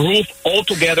same roof all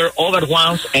together all at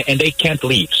once, and they can't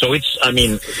leave. So it's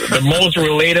the most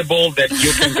relatable that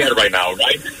you can get right now,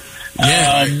 right?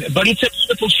 But it's a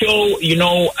beautiful show.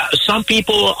 Some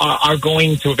people are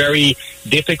going through very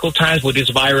difficult times with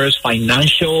this virus,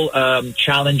 financial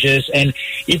challenges. And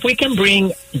if we can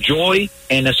bring joy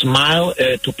and a smile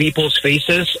to people's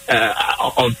faces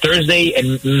on Thursday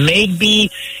and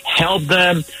maybe help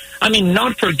them,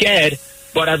 not forget,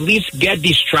 but at least get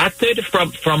distracted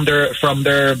from their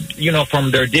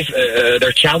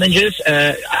challenges.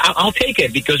 I'll take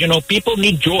it because people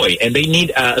need joy and they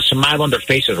need a smile on their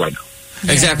faces right now.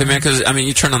 Exactly, man, because,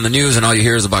 you turn on the news and all you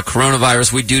hear is about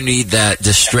coronavirus. We do need that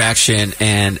distraction,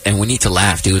 and we need to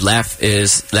laugh, dude.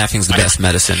 Laughing's the best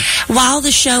medicine. While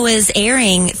the show is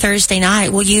airing Thursday night,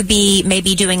 will you be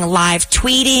maybe doing live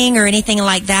tweeting or anything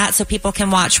like that so people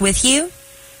can watch with you?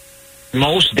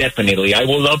 Most definitely. I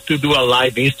would love to do a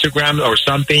live Instagram or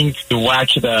something to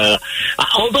watch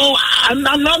although I'm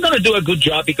not going to do a good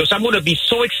job because I'm going to be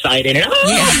so excited. And,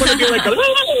 I'm going to be like,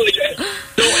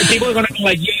 so people are going to be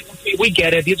like, yeah, okay, we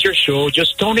get it. It's your show.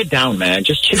 Just tone it down, man.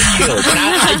 Just chill. But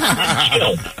I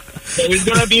chill. So it's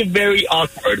going to be very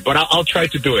awkward, but I'll try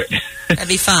to do it. That'd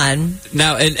be fun.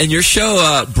 Now, and your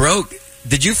show, Broke,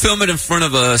 did you film it in front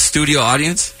of a studio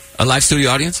audience? A live studio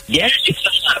audience? Yes,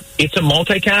 it's a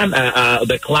multicam,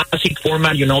 the classic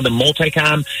format, the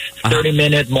multicam,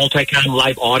 30-minute multicam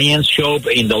live audience show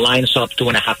in the lines of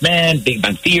 2.5 Men, Big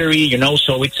Bang Theory,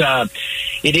 so it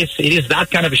is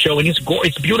that kind of a show, and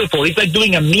it's beautiful. It's like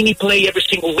doing a mini play every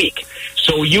single week.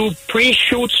 So you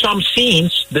pre-shoot some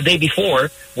scenes the day before,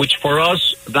 which for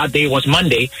us, that day was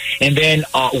Monday, and then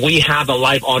we have a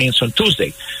live audience on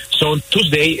Tuesday. So on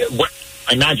Tuesday,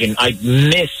 imagine, I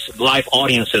miss live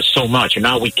audiences so much, and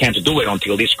now we can't do it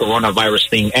until this coronavirus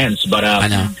thing ends. But I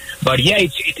know. But yeah,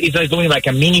 it's like doing like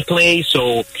a mini play.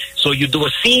 So you do a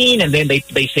scene, and then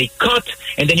they say cut,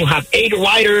 and then you have 8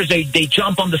 writers. They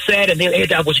jump on the set, and hey,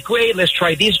 that was great. Let's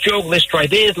try this joke. Let's try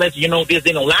this. This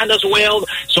didn't land as well.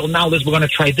 So now we're going to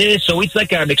try this. So it's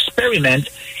like an experiment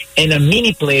and a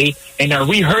mini play and a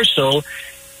rehearsal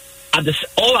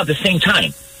all at the same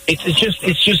time. It's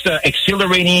just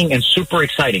exhilarating and super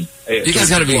exciting. You guys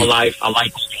got to be a live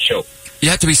show. You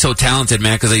have to be so talented,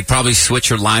 man, because they probably switch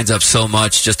your lines up so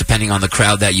much just depending on the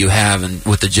crowd that you have and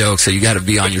with the jokes. So you got to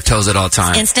be on your toes at all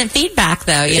times. Instant feedback,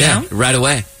 though, you know? Right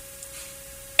away.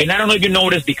 And I don't know if you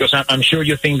noticed, because I'm sure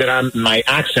you think that my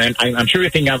accent, I'm sure you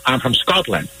think I'm from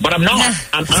Scotland, but I'm not.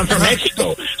 I'm from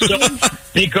Mexico. So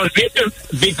because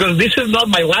this is not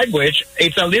my language,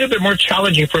 it's a little bit more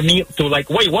challenging for me to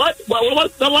wait, what?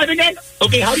 What's the line again?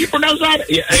 Okay, how do you pronounce that?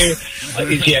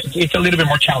 It's a little bit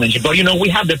more challenging. But, we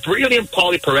have the brilliant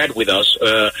Polly Perrette with us,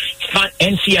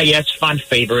 NCIS fan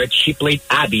favorite. She played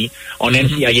Abby on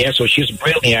NCIS, so she's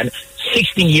brilliant.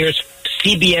 16 years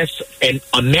CBS and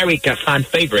America fan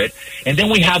favorite. And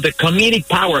then we have the comedic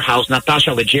powerhouse,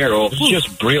 Natasha Leggero, who's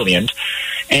just brilliant.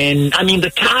 And,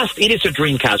 the cast, it is a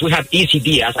dream cast. We have Izzy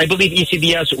Diaz. I believe Izzy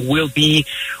Diaz will be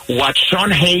what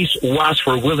Sean Hayes was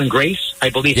for Will and Grace.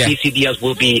 I believe Izzy Diaz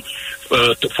will be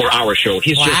for our show.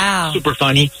 He's just super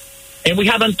funny. And we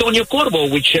have Antonio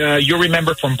Corvo, which you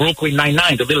remember from Brooklyn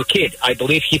Nine-Nine, the little kid. I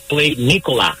believe he played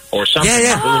Nicola or something.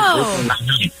 Brooklyn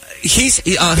Nine-Nine.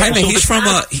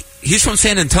 He's from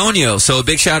San Antonio, so a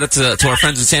big shout out to our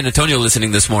friends in San Antonio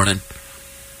listening this morning.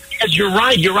 Yes, you're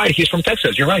right. He's from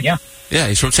Texas. You're right, yeah. Yeah,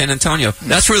 he's from San Antonio.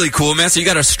 That's really cool, man. So you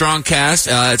got a strong cast.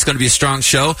 It's going to be a strong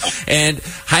show. And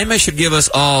Jaime should give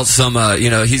us all some,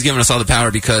 he's giving us all the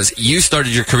power because you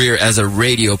started your career as a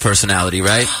radio personality,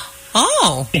 right?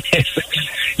 Oh.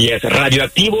 Yes,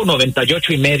 Radioactivo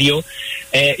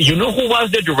 98.5. You know who was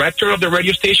the director of the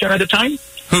radio station at the time?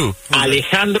 Who?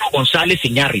 Alejandro González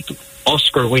Iñárritu.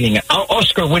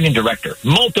 Oscar-winning director,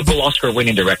 multiple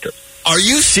Oscar-winning director. Are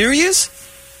you serious?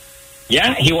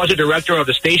 Yeah, he was a director of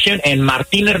the station, and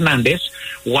Martin Hernandez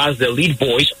was the lead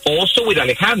voice, also with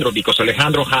Alejandro, because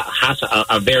Alejandro has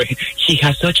he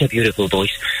has such a beautiful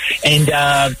voice, and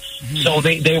so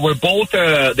they were both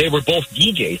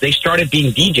DJs. They started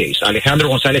being DJs, Alejandro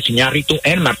González Iñárritu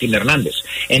and Martin Hernandez,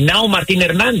 and now Martin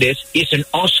Hernandez is an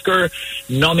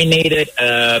Oscar-nominated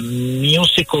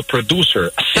musical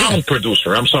producer, sound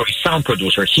producer.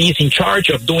 He's in charge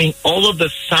of doing all of the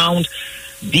sound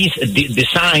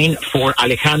design for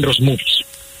Alejandro's movies.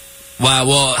 Wow,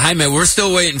 well, Jaime, we're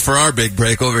still waiting for our big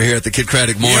break over here at the Kid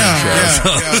Craddock Morning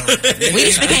Show. We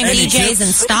just became DJs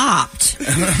and stopped.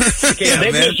 Okay,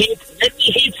 let me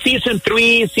hit season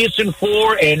 3, season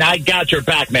 4, and I got your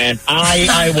back, man.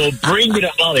 I will bring you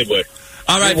to Hollywood.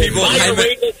 All right, people.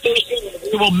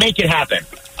 We will make it happen.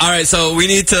 All right, so we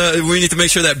need to make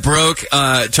sure that Broke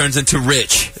turns into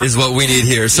Rich is what we need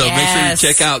here. So make sure you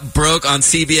check out Broke on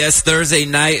CBS Thursday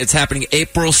night. It's happening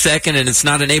April 2nd, and it's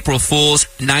not an April Fool's.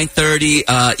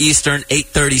 9:30 Eastern,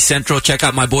 8:30 Central. Check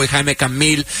out my boy Jaime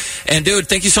Camil. And dude,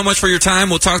 thank you so much for your time.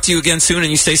 We'll talk to you again soon, and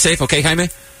you stay safe, okay, Jaime?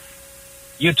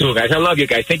 You too, guys. I love you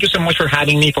guys. Thank you so much for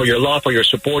having me, for your love, for your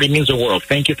support. It means the world.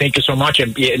 Thank you so much,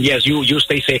 and yes, you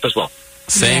stay safe as well.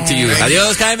 Same to you.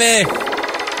 Adios, Jaime.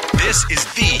 This is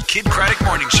the Kid Craddock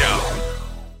Morning Show.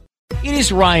 It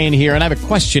is Ryan here, and I have a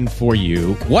question for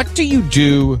you. What do you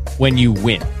do when you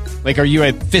win? Like, are you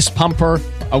a fist pumper,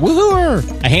 a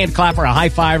woohooer, a hand clapper, a high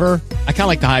fiver? I kind of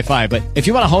like the high five, but if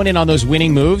you want to hone in on those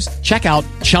winning moves, check out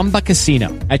Chumba Casino.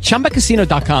 At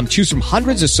ChumbaCasino.com, choose from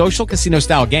hundreds of social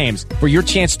casino-style games for your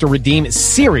chance to redeem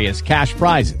serious cash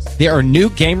prizes. There are new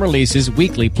game releases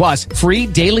weekly, plus free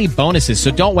daily bonuses. So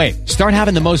don't wait. Start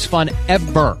having the most fun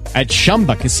ever at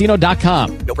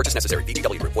ChumbaCasino.com. No purchase necessary.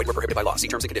 VGW Group. Void where prohibited by law. See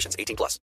terms and conditions. 18+.